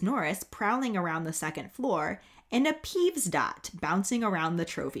Mrs. Norris prowling around the second floor, and a Peeves dot bouncing around the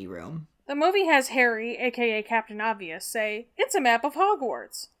trophy room. The movie has Harry, aka Captain Obvious, say, "It's a map of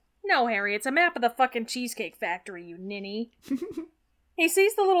Hogwarts." No, Harry, it's a map of the fucking Cheesecake Factory, you ninny. He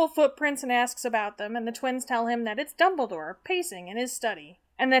sees the little footprints and asks about them, and the twins tell him that it's Dumbledore pacing in his study,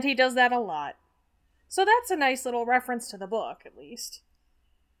 and that he does that a lot. So that's a nice little reference to the book, at least.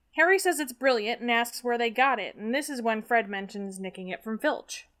 Harry says it's brilliant and asks where they got it, and this is when Fred mentions nicking it from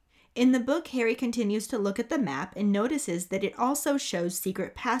Filch. In the book, Harry continues to look at the map and notices that it also shows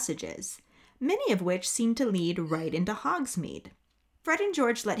secret passages, many of which seem to lead right into Hogsmeade. Fred and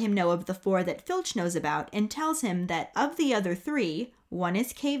George let him know of the 4 that Filch knows about and tells him that of the other 3, 1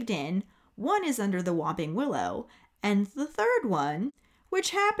 is caved in, 1 is under the Whomping Willow, and the 3rd one,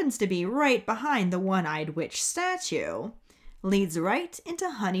 which happens to be right behind the one-eyed witch statue, leads right into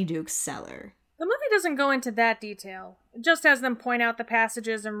Honeyduke's cellar. The movie doesn't go into that detail. It just has them point out the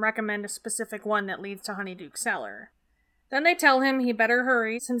passages and recommend a specific one that leads to Honeyduke's cellar. Then they tell him he better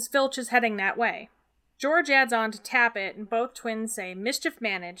hurry since Filch is heading that way. George adds on to tap it, and both twins say mischief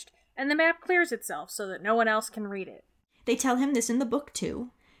managed, and the map clears itself so that no one else can read it. They tell him this in the book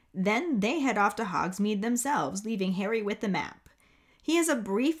too. Then they head off to Hogsmeade themselves, leaving Harry with the map. He has a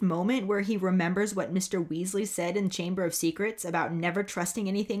brief moment where he remembers what Mr. Weasley said in Chamber of Secrets about never trusting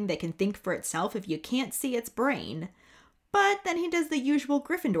anything that can think for itself if you can't see its brain. But then he does the usual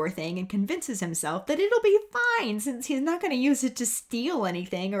Gryffindor thing and convinces himself that it'll be fine since he's not going to use it to steal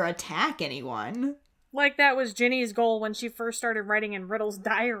anything or attack anyone. Like that was Ginny's goal when she first started writing in Riddle's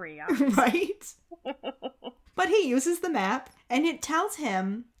diary. Right? But he uses the map, and it tells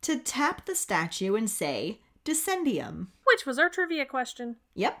him to tap the statue and say, Descendium. Which was our trivia question.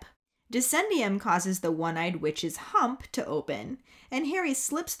 Yep. Descendium causes the one-eyed witch's hump to open, and Harry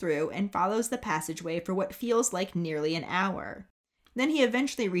slips through and follows the passageway for what feels like nearly an hour. Then he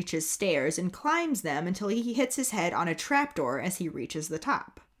eventually reaches stairs and climbs them until he hits his head on a trapdoor as he reaches the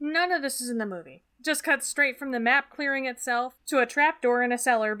top. None of this is in the movie. Just cuts straight from the map clearing itself to a trapdoor in a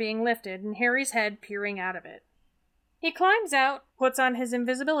cellar being lifted and Harry's head peering out of it. He climbs out, puts on his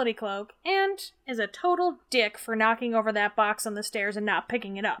invisibility cloak, and is a total dick for knocking over that box on the stairs and not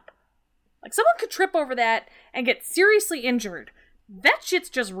picking it up. Like, someone could trip over that and get seriously injured. That shit's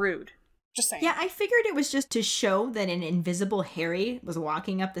just rude. Just saying. Yeah, I figured it was just to show that an invisible Harry was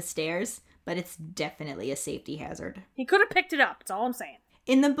walking up the stairs, but it's definitely a safety hazard. He could have picked it up, that's all I'm saying.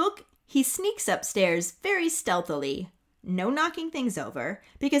 In the book, he sneaks upstairs very stealthily, no knocking things over,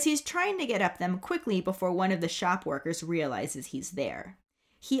 because he's trying to get up them quickly before one of the shop workers realizes he's there.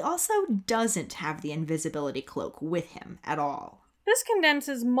 He also doesn't have the invisibility cloak with him at all. This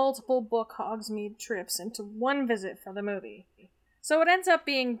condenses multiple book Hogsmeade trips into one visit for the movie. So it ends up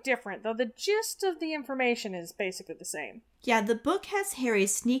being different, though the gist of the information is basically the same. Yeah, the book has Harry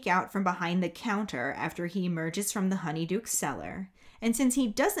sneak out from behind the counter after he emerges from the Honeyduke's cellar. And since he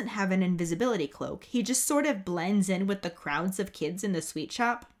doesn't have an invisibility cloak, he just sort of blends in with the crowds of kids in the sweet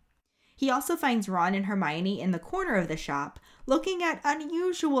shop. He also finds Ron and Hermione in the corner of the shop, looking at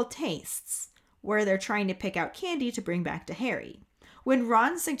unusual tastes, where they're trying to pick out candy to bring back to Harry. When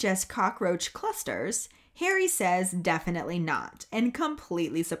Ron suggests cockroach clusters, Harry says definitely not, and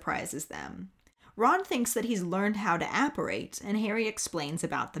completely surprises them. Ron thinks that he's learned how to apparate, and Harry explains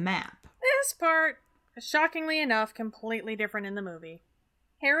about the map. This part is, shockingly enough, completely different in the movie.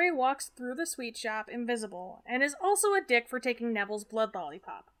 Harry walks through the sweet shop invisible, and is also a dick for taking Neville's blood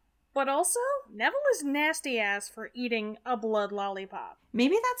lollipop. But also, Neville is nasty ass for eating a blood lollipop.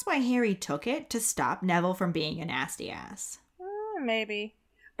 Maybe that's why Harry took it, to stop Neville from being a nasty ass. Maybe.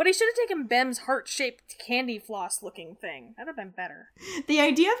 But he should have taken Bem's heart-shaped candy floss-looking thing. That'd have been better. The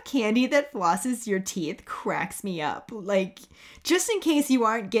idea of candy that flosses your teeth cracks me up. Like, just in case you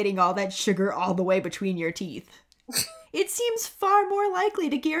aren't getting all that sugar all the way between your teeth. It seems far more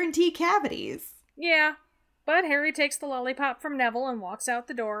likely to guarantee cavities. Yeah, but Harry takes the lollipop from Neville and walks out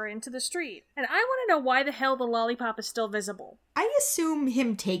the door into the street. And I want to know why the hell the lollipop is still visible. I assume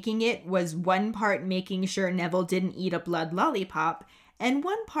him taking it was one part making sure Neville didn't eat a blood lollipop, and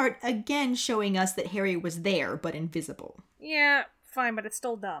one part again showing us that Harry was there, but invisible. Yeah, fine, but it's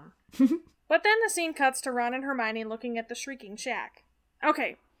still dumb. But then the scene cuts to Ron and Hermione looking at the Shrieking Shack.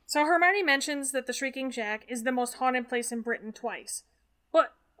 Okay, so Hermione mentions that the Shrieking Shack is the most haunted place in Britain twice.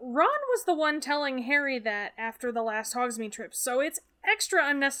 But Ron was the one telling Harry that after the last Hogsmeade trip, so it's extra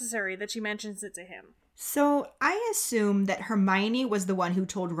unnecessary that she mentions it to him. So I assume that Hermione was the one who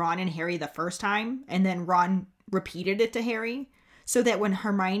told Ron and Harry the first time, and then Ron repeated it to Harry, so that when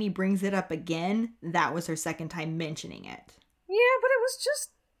Hermione brings it up again, that was her second time mentioning it. Yeah, but it was just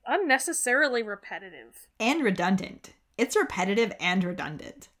unnecessarily repetitive. And redundant. It's repetitive and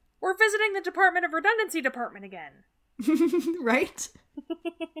redundant. We're visiting the Department of Redundancy department again. Right?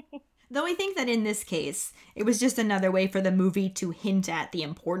 Though I think that in this case, it was just another way for the movie to hint at the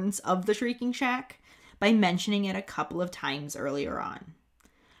importance of the Shrieking Shack by mentioning it a couple of times earlier on.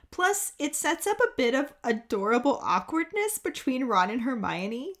 Plus, it sets up a bit of adorable awkwardness between Ron and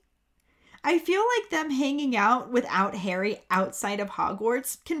Hermione. I feel like them hanging out without Harry outside of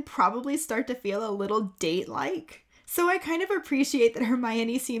Hogwarts can probably start to feel a little date-like. So I kind of appreciate that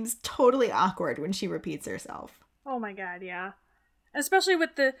Hermione seems totally awkward when she repeats herself. Oh my god, yeah. Especially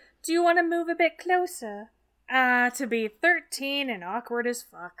with the, do you want to move a bit closer? To be 13 and awkward as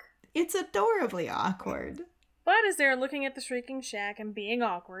fuck. It's adorably awkward. But as they're looking at the Shrieking Shack and being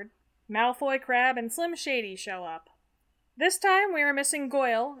awkward, Malfoy, Crabbe, and Slim Shady show up. This time we are missing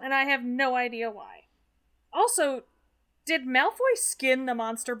Goyle, and I have no idea why. Also, did Malfoy skin the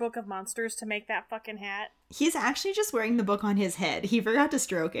Monster Book of Monsters to make that fucking hat? He's actually just wearing the book on his head. He forgot to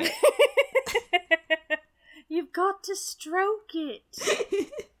stroke it. You've got to stroke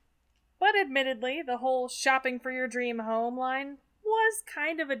it. But admittedly, the whole shopping for your dream home line was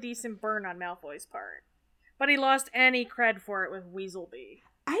kind of a decent burn on Malfoy's part. But he lost any cred for it with Weaselby.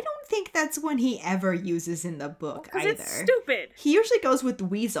 I don't think that's one he ever uses in the book either. Because it's stupid. He usually goes with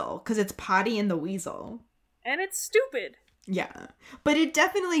Weasel, because it's Potty and the Weasel. And it's stupid. Yeah. But it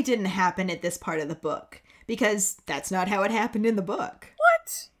definitely didn't happen at this part of the book, because that's not how it happened in the book.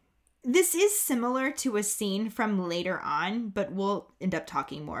 What? This is similar to a scene from later on, but we'll end up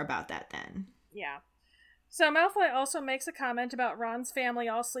talking more about that then. Yeah. So Malfoy also makes a comment about Ron's family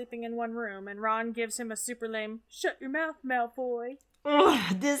all sleeping in one room, and Ron gives him a super lame, "Shut your mouth, Malfoy."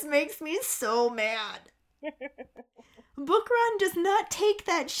 Ugh, this makes me so mad. Bookron does not take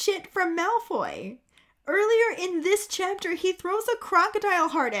that shit from Malfoy. Earlier in this chapter, he throws a crocodile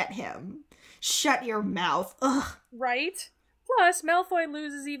heart at him. Shut your mouth. Ugh. Right? Plus, Malfoy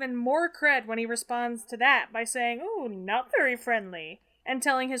loses even more cred when he responds to that by saying, "Ooh, not very friendly," and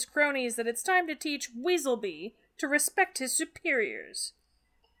telling his cronies that it's time to teach Weaselby to respect his superiors.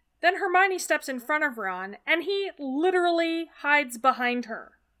 Then Hermione steps in front of Ron, and he literally hides behind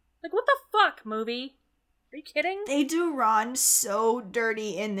her. Like, what the fuck, movie? Are you kidding? They do Ron so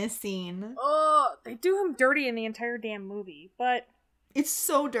dirty in this scene. Oh, they do him dirty in the entire damn movie, but... It's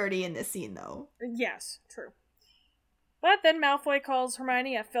so dirty in this scene, though. Yes, true. But then Malfoy calls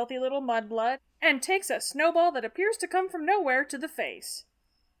Hermione a filthy little mudblood, and takes a snowball that appears to come from nowhere to the face.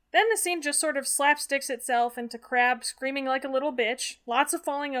 Then the scene just sort of slapsticks itself into Crabbe screaming like a little bitch, lots of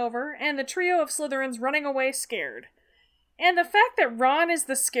falling over, and the trio of Slytherins running away scared. And the fact that Ron is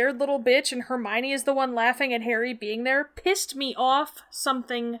the scared little bitch and Hermione is the one laughing at Harry being there pissed me off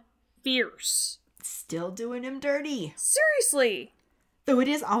something fierce. Still doing him dirty. Seriously! Though it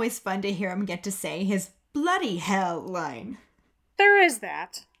is always fun to hear him get to say his bloody hell line. There is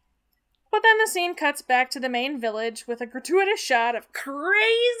that. But then the scene cuts back to the main village with a gratuitous shot of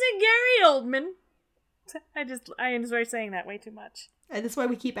crazy Gary Oldman. I enjoy saying that way too much. And that's why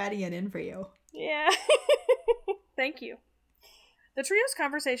we keep adding it in for you. Yeah. Thank you. The trio's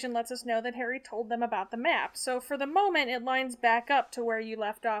conversation lets us know that Harry told them about the map, so for the moment it lines back up to where you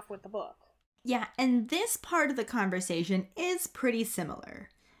left off with the book. Yeah, and this part of the conversation is pretty similar.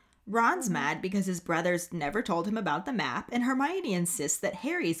 Ron's mad because his brothers never told him about the map, and Hermione insists that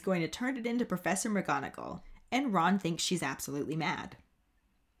Harry's going to turn it into Professor McGonagall, and Ron thinks she's absolutely mad.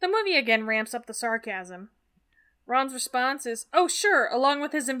 The movie again ramps up the sarcasm. Ron's response is, "Oh sure," along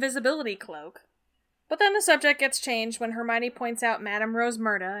with his invisibility cloak. But then the subject gets changed when Hermione points out Madame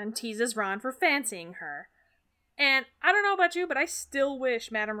Rosmerta and teases Ron for fancying her. And I don't know about you, but I still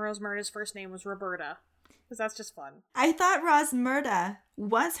wish Madame Rosmerta's first name was Roberta. Because that's just fun. I thought Rosmerta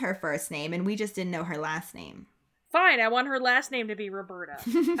was her first name, and we just didn't know her last name. Fine, I want her last name to be Roberta.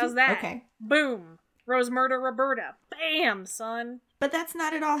 How's that? Okay. Boom. Rosmerta Roberta. Bam, son. But that's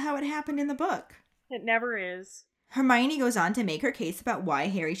not at all how it happened in the book. It never is. Hermione goes on to make her case about why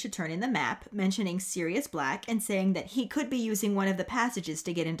Harry should turn in the map, mentioning Sirius Black and saying that he could be using one of the passages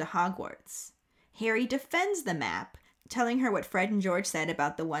to get into Hogwarts. Harry defends the map, telling her what Fred and George said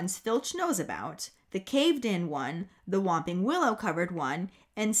about the ones Filch knows about, the caved-in one, the Whomping Willow-covered one,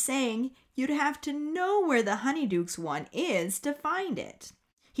 and saying you'd have to know where the Honeydukes one is to find it.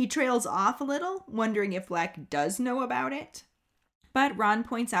 He trails off a little, wondering if Black does know about it. But Ron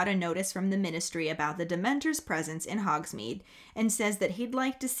points out a notice from the Ministry about the Dementors' presence in Hogsmeade and says that he'd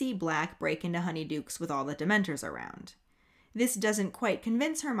like to see Black break into Honeydukes with all the Dementors around. This doesn't quite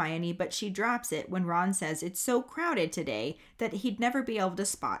convince Hermione, but she drops it when Ron says it's so crowded today that he'd never be able to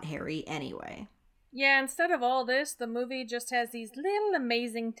spot Harry anyway. Yeah, instead of all this, the movie just has these little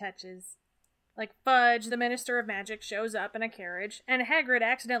amazing touches. Like Fudge, the Minister of Magic, shows up in a carriage, and Hagrid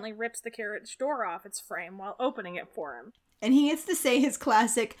accidentally rips the carriage door off its frame while opening it for him. And he gets to say his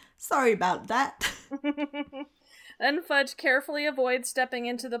classic, "Sorry about that." Then Fudge carefully avoids stepping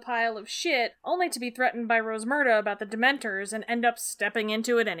into the pile of shit, only to be threatened by Rosmerta about the Dementors and end up stepping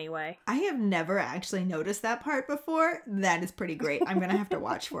into it anyway. I have never actually noticed that part before. That is pretty great. I'm gonna have to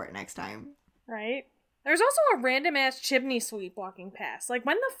watch for it next time. Right? There's also a random-ass chimney sweep walking past. Like,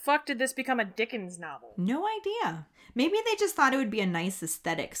 when the fuck did this become a Dickens novel? No idea. Maybe they just thought it would be a nice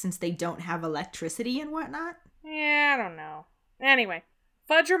aesthetic since they don't have electricity and whatnot. Yeah, I don't know. Anyway,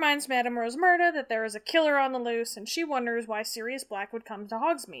 Fudge reminds Madame Rosmerta that there is a killer on the loose, and she wonders why Sirius Black would come to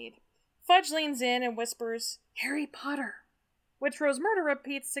Hogsmeade. Fudge leans in and whispers, "Harry Potter," which Rosmerta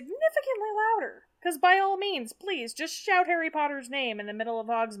repeats significantly louder. Because by all means, please, just shout Harry Potter's name in the middle of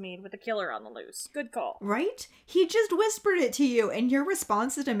Hogsmeade with a killer on the loose. Good call. Right? He just whispered it to you, and your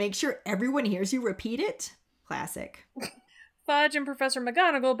response is to make sure everyone hears you repeat it? Classic. Fudge and Professor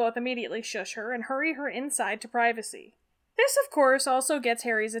McGonagall both immediately shush her and hurry her inside to privacy. This, of course, also gets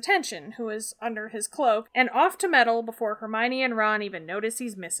Harry's attention, who is under his cloak, and off to meddle before Hermione and Ron even notice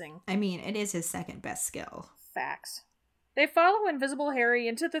he's missing. I mean, it is his second best skill. Facts. They follow Invisible Harry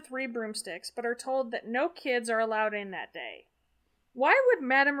into the Three Broomsticks, but are told that no kids are allowed in that day. Why would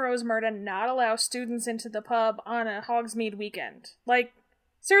Madame Rosmerta not allow students into the pub on a Hogsmeade weekend? Like,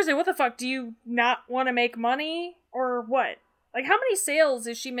 seriously, what the fuck? Do you not want to make money? Or what? Like, how many sales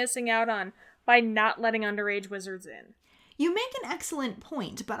is she missing out on by not letting underage wizards in? You make an excellent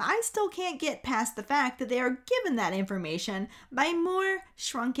point, but I still can't get past the fact that they are given that information by more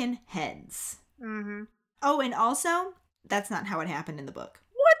shrunken heads. Mm-hmm. Oh, and also, that's not how it happened in the book.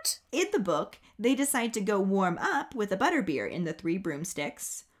 What? In the book, they decide to go warm up with a butterbeer in the Three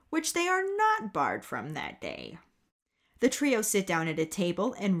Broomsticks, which they are not barred from that day. The trio sit down at a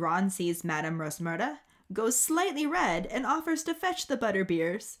table, and Ron sees Madame Rosmerta, goes slightly red, and offers to fetch the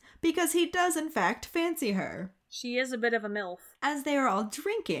butterbeers, because he does in fact fancy her. She is a bit of a MILF. As they are all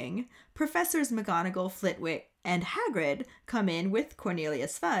drinking, Professors McGonagall, Flitwick, and Hagrid come in with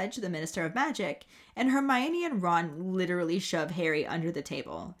Cornelius Fudge, the Minister of Magic, and Hermione and Ron literally shove Harry under the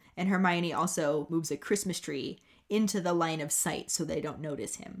table. And Hermione also moves a Christmas tree into the line of sight so they don't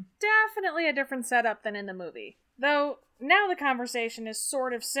notice him. Definitely a different setup than in the movie. Though, now the conversation is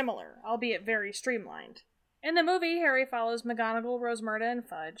sort of similar, albeit very streamlined. In the movie, Harry follows McGonagall, Rosmerta, and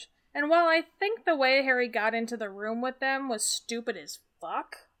Fudge, and while I think the way Harry got into the room with them was stupid as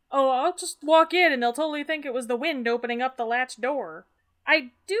fuck, I'll just walk in and they'll totally think it was the wind opening up the latch door,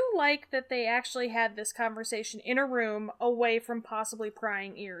 I do like that they actually had this conversation in a room away from possibly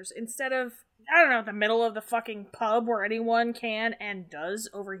prying ears, instead of, I don't know, the middle of the fucking pub where anyone can and does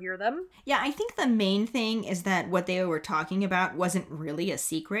overhear them. Yeah, I think the main thing is that what they were talking about wasn't really a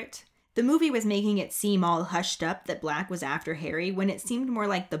secret. The movie was making it seem all hushed up that Black was after Harry, when it seemed more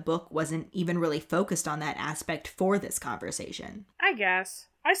like the book wasn't even really focused on that aspect for this conversation. I guess.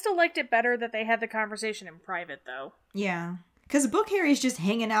 I still liked it better that they had the conversation in private, though. Yeah. Because book Harry's just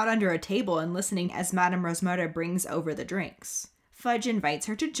hanging out under a table and listening as Madame Rosmerta brings over the drinks. Fudge invites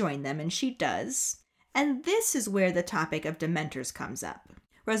her to join them, and she does. And this is where the topic of Dementors comes up.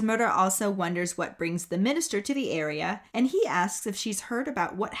 Rosmerta also wonders what brings the minister to the area, and he asks if she's heard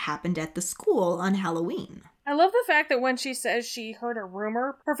about what happened at the school on Halloween. I love the fact that when she says she heard a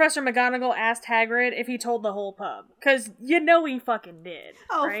rumor, Professor McGonagall asked Hagrid if he told the whole pub. 'Cause you know he fucking did.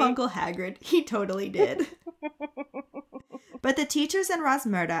 Oh, right? Funkle Hagrid. He totally did. But the teachers and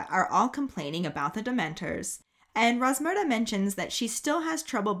Rosmerta are all complaining about the Dementors, And Rosmerta mentions that she still has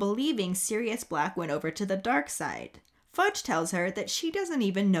trouble believing Sirius Black went over to the dark side. Fudge tells her that she doesn't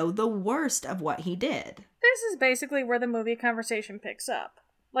even know the worst of what he did. This is basically where the movie conversation picks up.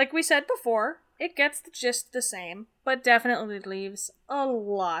 Like we said before, it gets the gist the same, but definitely leaves a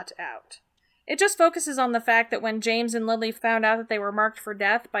lot out. It just focuses on the fact that when James and Lily found out that they were marked for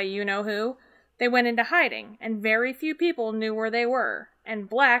death by you-know-who, they went into hiding, and very few people knew where they were, and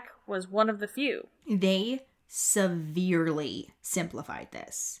Black was one of the few. They severely simplified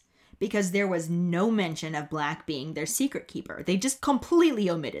this, because there was no mention of Black being their secret keeper. They just completely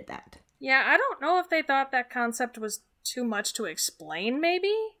omitted that. Yeah, I don't know if they thought that concept was too much to explain,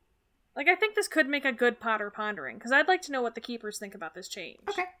 maybe? Like, I think this could make a good Potter pondering, because I'd like to know what the keepers think about this change.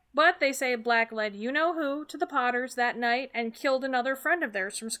 Okay. But they say Black led you-know-who to the Potters that night and killed another friend of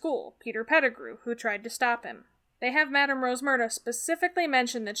theirs from school, Peter Pettigrew, who tried to stop him. They have Madame Rosmerta specifically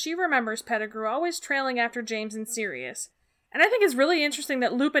mention that she remembers Pettigrew always trailing after James and Sirius. And I think it's really interesting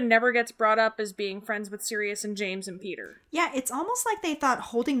that Lupin never gets brought up as being friends with Sirius and James and Peter. Yeah, it's almost like they thought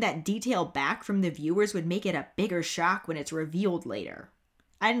holding that detail back from the viewers would make it a bigger shock when it's revealed later.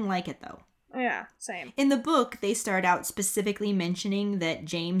 I didn't like it, though. Yeah, same. In the book, they start out specifically mentioning that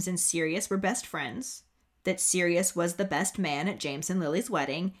James and Sirius were best friends, that Sirius was the best man at James and Lily's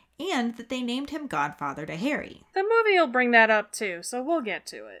wedding, and that they named him godfather to Harry. The movie will bring that up too, so we'll get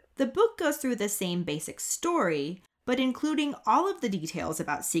to it. The book goes through the same basic story, but including all of the details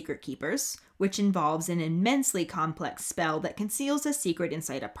about secret keepers, which involves an immensely complex spell that conceals a secret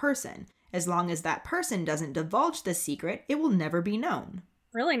inside a person. As long as that person doesn't divulge the secret, it will never be known.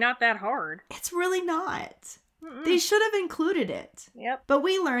 Really not that hard. It's really not. They should have included it. Yep. But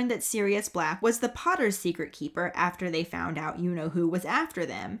we learned that Sirius Black was the Potter's secret keeper after they found out you-know-who was after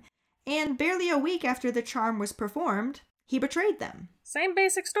them. And barely a week after the charm was performed, he betrayed them. Same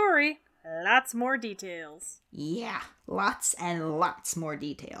basic story. Lots more details. Yeah, lots and lots more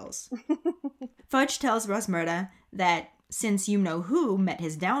details. Fudge tells Rosmerta that since you-know-who met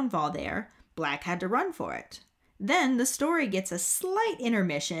his downfall there, Black had to run for it. Then the story gets a slight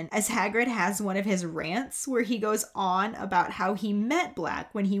intermission as Hagrid has one of his rants where he goes on about how he met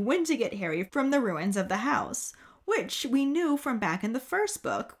Black when he went to get Harry from the ruins of the house, which we knew from back in the first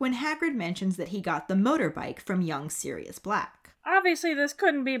book when Hagrid mentions that he got the motorbike from young Sirius Black. Obviously, this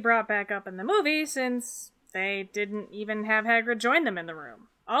couldn't be brought back up in the movie since they didn't even have Hagrid join them in the room.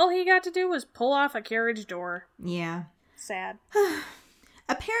 All he got to do was pull off a carriage door. Yeah. Sad.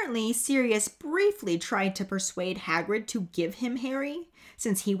 Apparently, Sirius briefly tried to persuade Hagrid to give him Harry,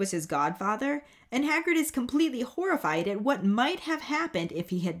 since he was his godfather, and Hagrid is completely horrified at what might have happened if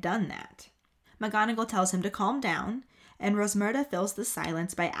he had done that. McGonagall tells him to calm down, and Rosmerta fills the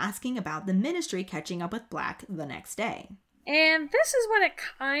silence by asking about the Ministry catching up with Black the next day. And this is when it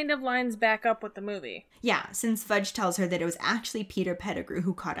kind of lines back up with the movie. Yeah, since Fudge tells her that it was actually Peter Pettigrew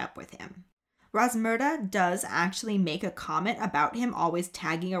who caught up with him. Rosmerta does actually make a comment about him always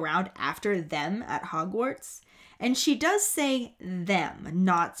tagging around after them at Hogwarts. And she does say them,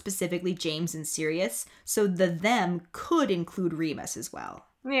 not specifically James and Sirius, so the them could include Remus as well.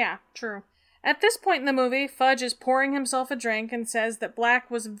 Yeah, true. At this point in the movie, Fudge is pouring himself a drink and says that Black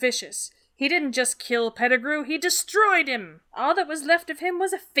was vicious. He didn't just kill Pettigrew, he destroyed him! All that was left of him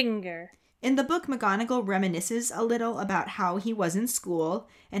was a finger. In the book, McGonagall reminisces a little about how he was in school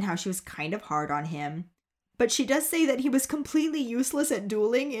and how she was kind of hard on him. But she does say that he was completely useless at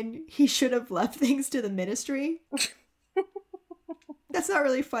dueling and he should have left things to the Ministry. That's not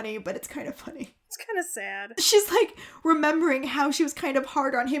really funny, but it's kind of funny. It's kind of sad. She's like remembering how she was kind of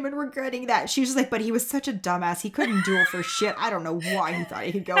hard on him and regretting that. She's just like, but he was such a dumbass. He couldn't duel for shit. I don't know why he thought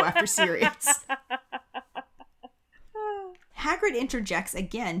he could go after Sirius. Hagrid interjects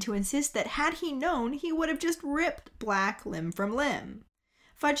again to insist that had he known, he would have just ripped Black limb from limb.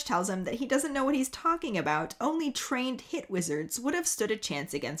 Fudge tells him that he doesn't know what he's talking about. Only trained hit wizards would have stood a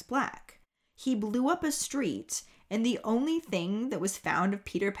chance against Black. He blew up a street, and the only thing that was found of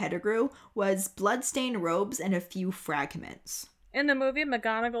Peter Pettigrew was blood-stained robes and a few fragments. In the movie,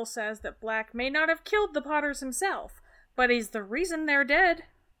 McGonagall says that Black may not have killed the Potters himself, but he's the reason they're dead.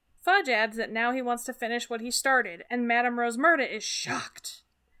 Fudge adds that now he wants to finish what he started, and Madame Rosmerta is shocked.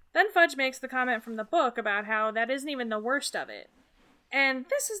 Then Fudge makes the comment from the book about how that isn't even the worst of it. And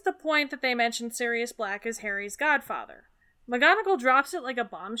this is the point that they mentioned Sirius Black as Harry's godfather. McGonagall drops it like a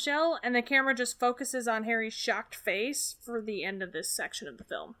bombshell, and the camera just focuses on Harry's shocked face for the end of this section of the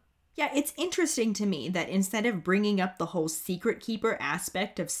film. Yeah, it's interesting to me that instead of bringing up the whole secret keeper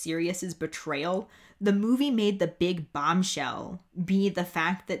aspect of Sirius's betrayal, the movie made the big bombshell be the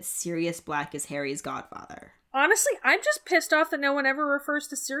fact that Sirius Black is Harry's godfather. Honestly, I'm just pissed off that no one ever refers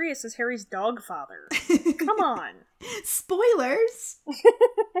to Sirius as Harry's dog father. Come on. Spoilers!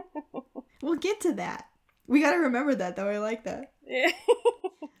 We'll get to that. We gotta remember that, though. I like that.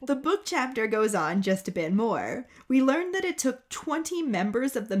 The book chapter goes on just a bit more. We learned that it took 20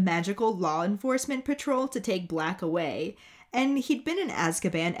 members of the Magical Law Enforcement Patrol to take Black away, and he'd been in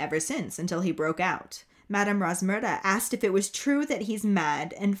Azkaban ever since, until he broke out. Madame Rosmerta asked if it was true that he's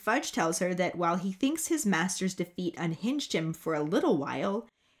mad, and Fudge tells her that while he thinks his master's defeat unhinged him for a little while,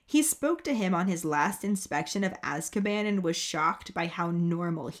 he spoke to him on his last inspection of Azkaban and was shocked by how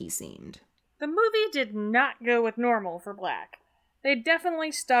normal he seemed. The movie did not go with normal for Black. They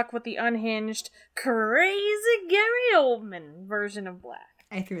definitely stuck with the unhinged, crazy Gary Oldman version of Black.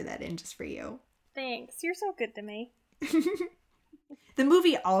 I threw that in just for you. Thanks, you're so good to me. The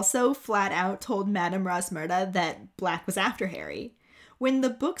movie also flat out told Madame Rosmerta that Black was after Harry, when the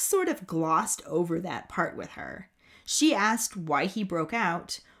book sort of glossed over that part with her. She asked why he broke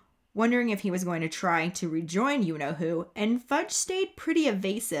out, wondering if he was going to try to rejoin you-know-who, and Fudge stayed pretty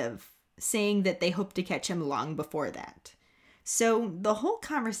evasive, saying that they hoped to catch him long before that. So the whole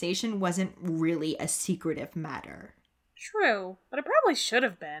conversation wasn't really a secretive matter. True, but it probably should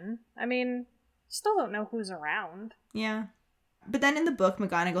have been. I mean, still don't know who's around. Yeah. But then in the book,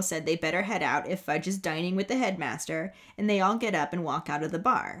 McGonagall said they better head out if Fudge is dining with the headmaster, and they all get up and walk out of the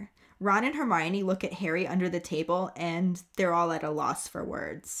bar. Ron and Hermione look at Harry under the table, and they're all at a loss for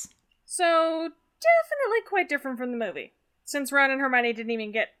words. So, definitely quite different from the movie, since Ron and Hermione didn't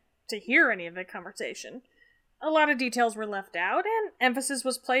even get to hear any of the conversation. A lot of details were left out, and emphasis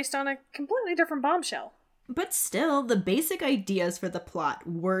was placed on a completely different bombshell. But still, the basic ideas for the plot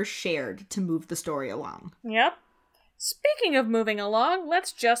were shared to move the story along. Yep. Speaking of moving along,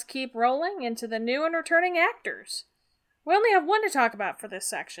 let's just keep rolling into the new and returning actors. We only have one to talk about for this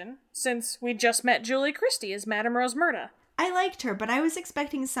section, since we just met Julie Christie as Madame Rosmerta. I liked her, but I was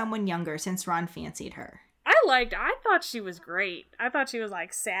expecting someone younger since Ron fancied her. I thought she was great. I thought she was,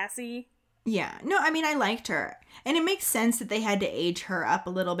 sassy. Yeah, no, I mean, I liked her. And it makes sense that they had to age her up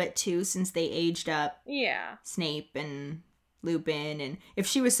a little bit, too, since they aged up Snape and Lupin. And if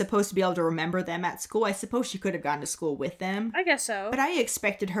she was supposed to be able to remember them at school, I suppose she could have gone to school with them. I guess so. But I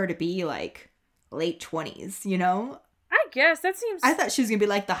expected her to be, late 20s, you know? I guess, that seems... I thought she was going to be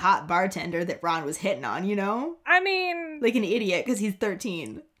like the hot bartender that Ron was hitting on, you know? I mean... Like an idiot, because he's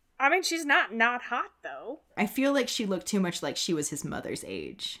 13. I mean, she's not hot, though. I feel like she looked too much like she was his mother's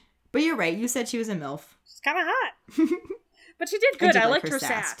age. But you're right, you said she was a MILF. She's kind of hot. But she did good. I liked her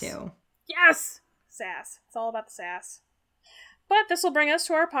sass. Too. Yes! Sass. It's all about the sass. But this will bring us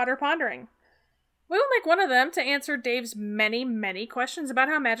to our Potter Pondering. We will make one of them to answer Dave's many, many questions about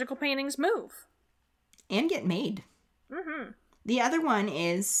how magical paintings move. And get made. Mm-hmm. The other one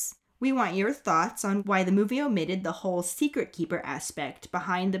is, we want your thoughts on why the movie omitted the whole secret keeper aspect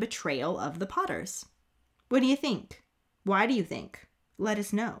behind the betrayal of the Potters. What do you think? Why do you think? Let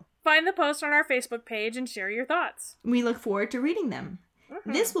us know. Find the post on our Facebook page and share your thoughts. We look forward to reading them.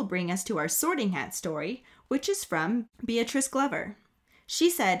 Mm-hmm. This will bring us to our Sorting Hat story, which is from Beatrice Glover.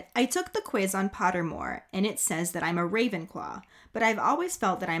 She said, I took the quiz on Pottermore, and it says that I'm a Ravenclaw, but I've always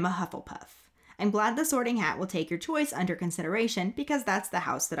felt that I'm a Hufflepuff. I'm glad the Sorting Hat will take your choice under consideration because that's the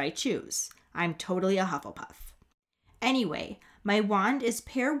house that I choose. I'm totally a Hufflepuff. Anyway, my wand is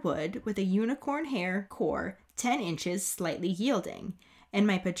pear wood with a unicorn hair core 10 inches slightly yielding, and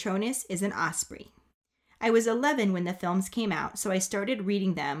my Patronus is an osprey. I was 11 when the films came out, so I started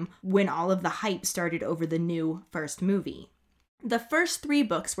reading them when all of the hype started over the new first movie. The first 3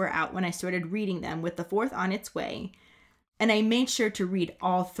 books were out when I started reading them, with the 4th on its way, and I made sure to read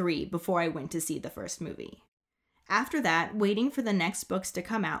all 3 before I went to see the first movie. After that, waiting for the next books to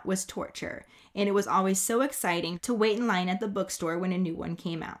come out was torture, and it was always so exciting to wait in line at the bookstore when a new one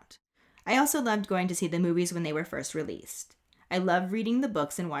came out. I also loved going to see the movies when they were first released. I love reading the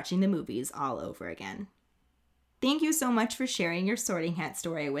books and watching the movies all over again. Thank you so much for sharing your Sorting Hat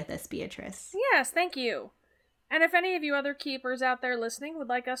story with us, Beatrice. Yes, thank you. And if any of you other keepers out there listening would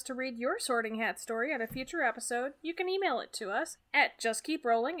like us to read your Sorting Hat story at a future episode, you can email it to us at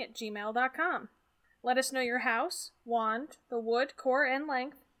justkeeprolling@gmail.com. Let us know your house, wand, the wood, core, and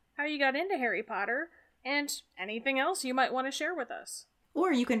length, how you got into Harry Potter, and anything else you might want to share with us.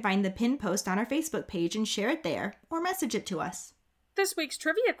 Or you can find the pinned post on our Facebook page and share it there, or message it to us. This week's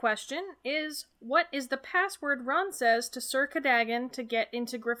trivia question is, what is the password Ron says to Sir Cadogan to get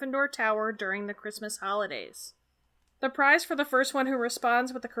into Gryffindor Tower during the Christmas holidays? The prize for the first one who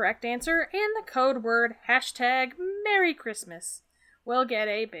responds with the correct answer and the code word #Merry Christmas will get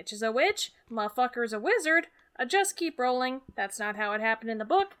a bitch is a witch, motherfucker's a wizard, a just keep rolling, that's not how it happened in the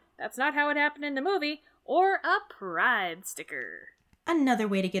book, that's not how it happened in the movie, or a Pride sticker. Another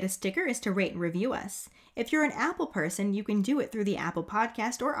way to get a sticker is to rate and review us. If you're an Apple person, you can do it through the Apple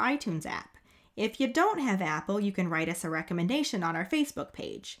Podcast or iTunes app. If you don't have Apple, you can write us a recommendation on our Facebook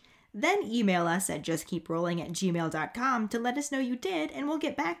page. Then email us at justkeeprolling@gmail.com to let us know you did, and we'll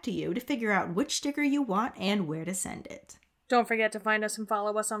get back to you to figure out which sticker you want and where to send it. Don't forget to find us and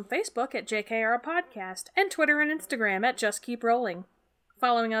follow us on Facebook at JKR Podcast and Twitter and Instagram at Just Keep Rolling.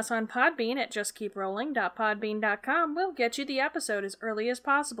 Following us on Podbean at justkeeprolling.podbean.com will get you the episode as early as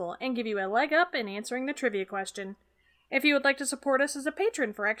possible and give you a leg up in answering the trivia question. If you would like to support us as a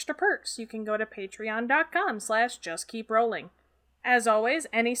patron for extra perks, you can go to patreon.com/justkeeprolling. As always,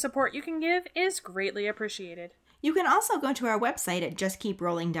 any support you can give is greatly appreciated. You can also go to our website at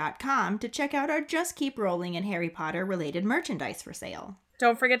justkeeprolling.com to check out our Just Keep Rolling and Harry Potter related merchandise for sale.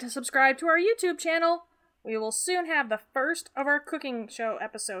 Don't forget to subscribe to our YouTube channel. We will soon have the first of our cooking show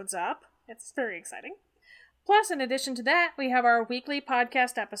episodes up. It's very exciting. Plus, in addition to that, we have our weekly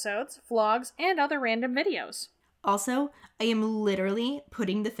podcast episodes, vlogs, and other random videos. Also, I am literally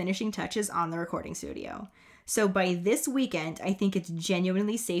putting the finishing touches on the recording studio. So by this weekend, I think it's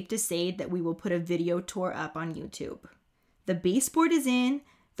genuinely safe to say that we will put a video tour up on YouTube. The baseboard is in,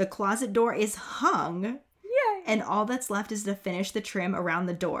 the closet door is hung, Yay! And all that's left is to finish the trim around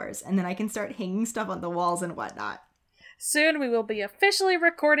the doors, and then I can start hanging stuff on the walls and whatnot. Soon we will be officially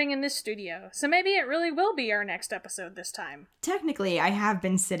recording in the studio, so maybe it really will be our next episode this time. Technically, I have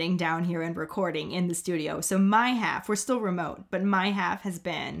been sitting down here and recording in the studio, so my half, we're still remote, but my half has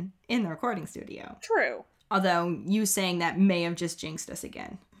been in the recording studio. True. Although, you saying that may have just jinxed us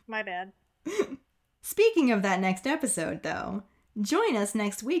again. My bad. Speaking of that next episode, though, join us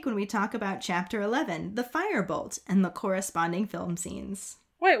next week when we talk about Chapter 11, The Firebolt, and the corresponding film scenes.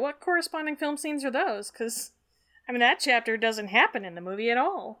 Wait, what corresponding film scenes are those? Because, that chapter doesn't happen in the movie at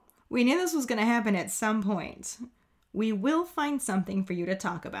all. We knew this was going to happen at some point. We will find something for you to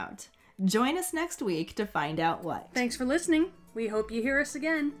talk about. Join us next week to find out what. Thanks for listening. We hope you hear us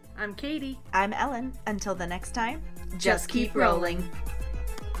again. I'm Katie. I'm Ellen. Until the next time, just keep rolling.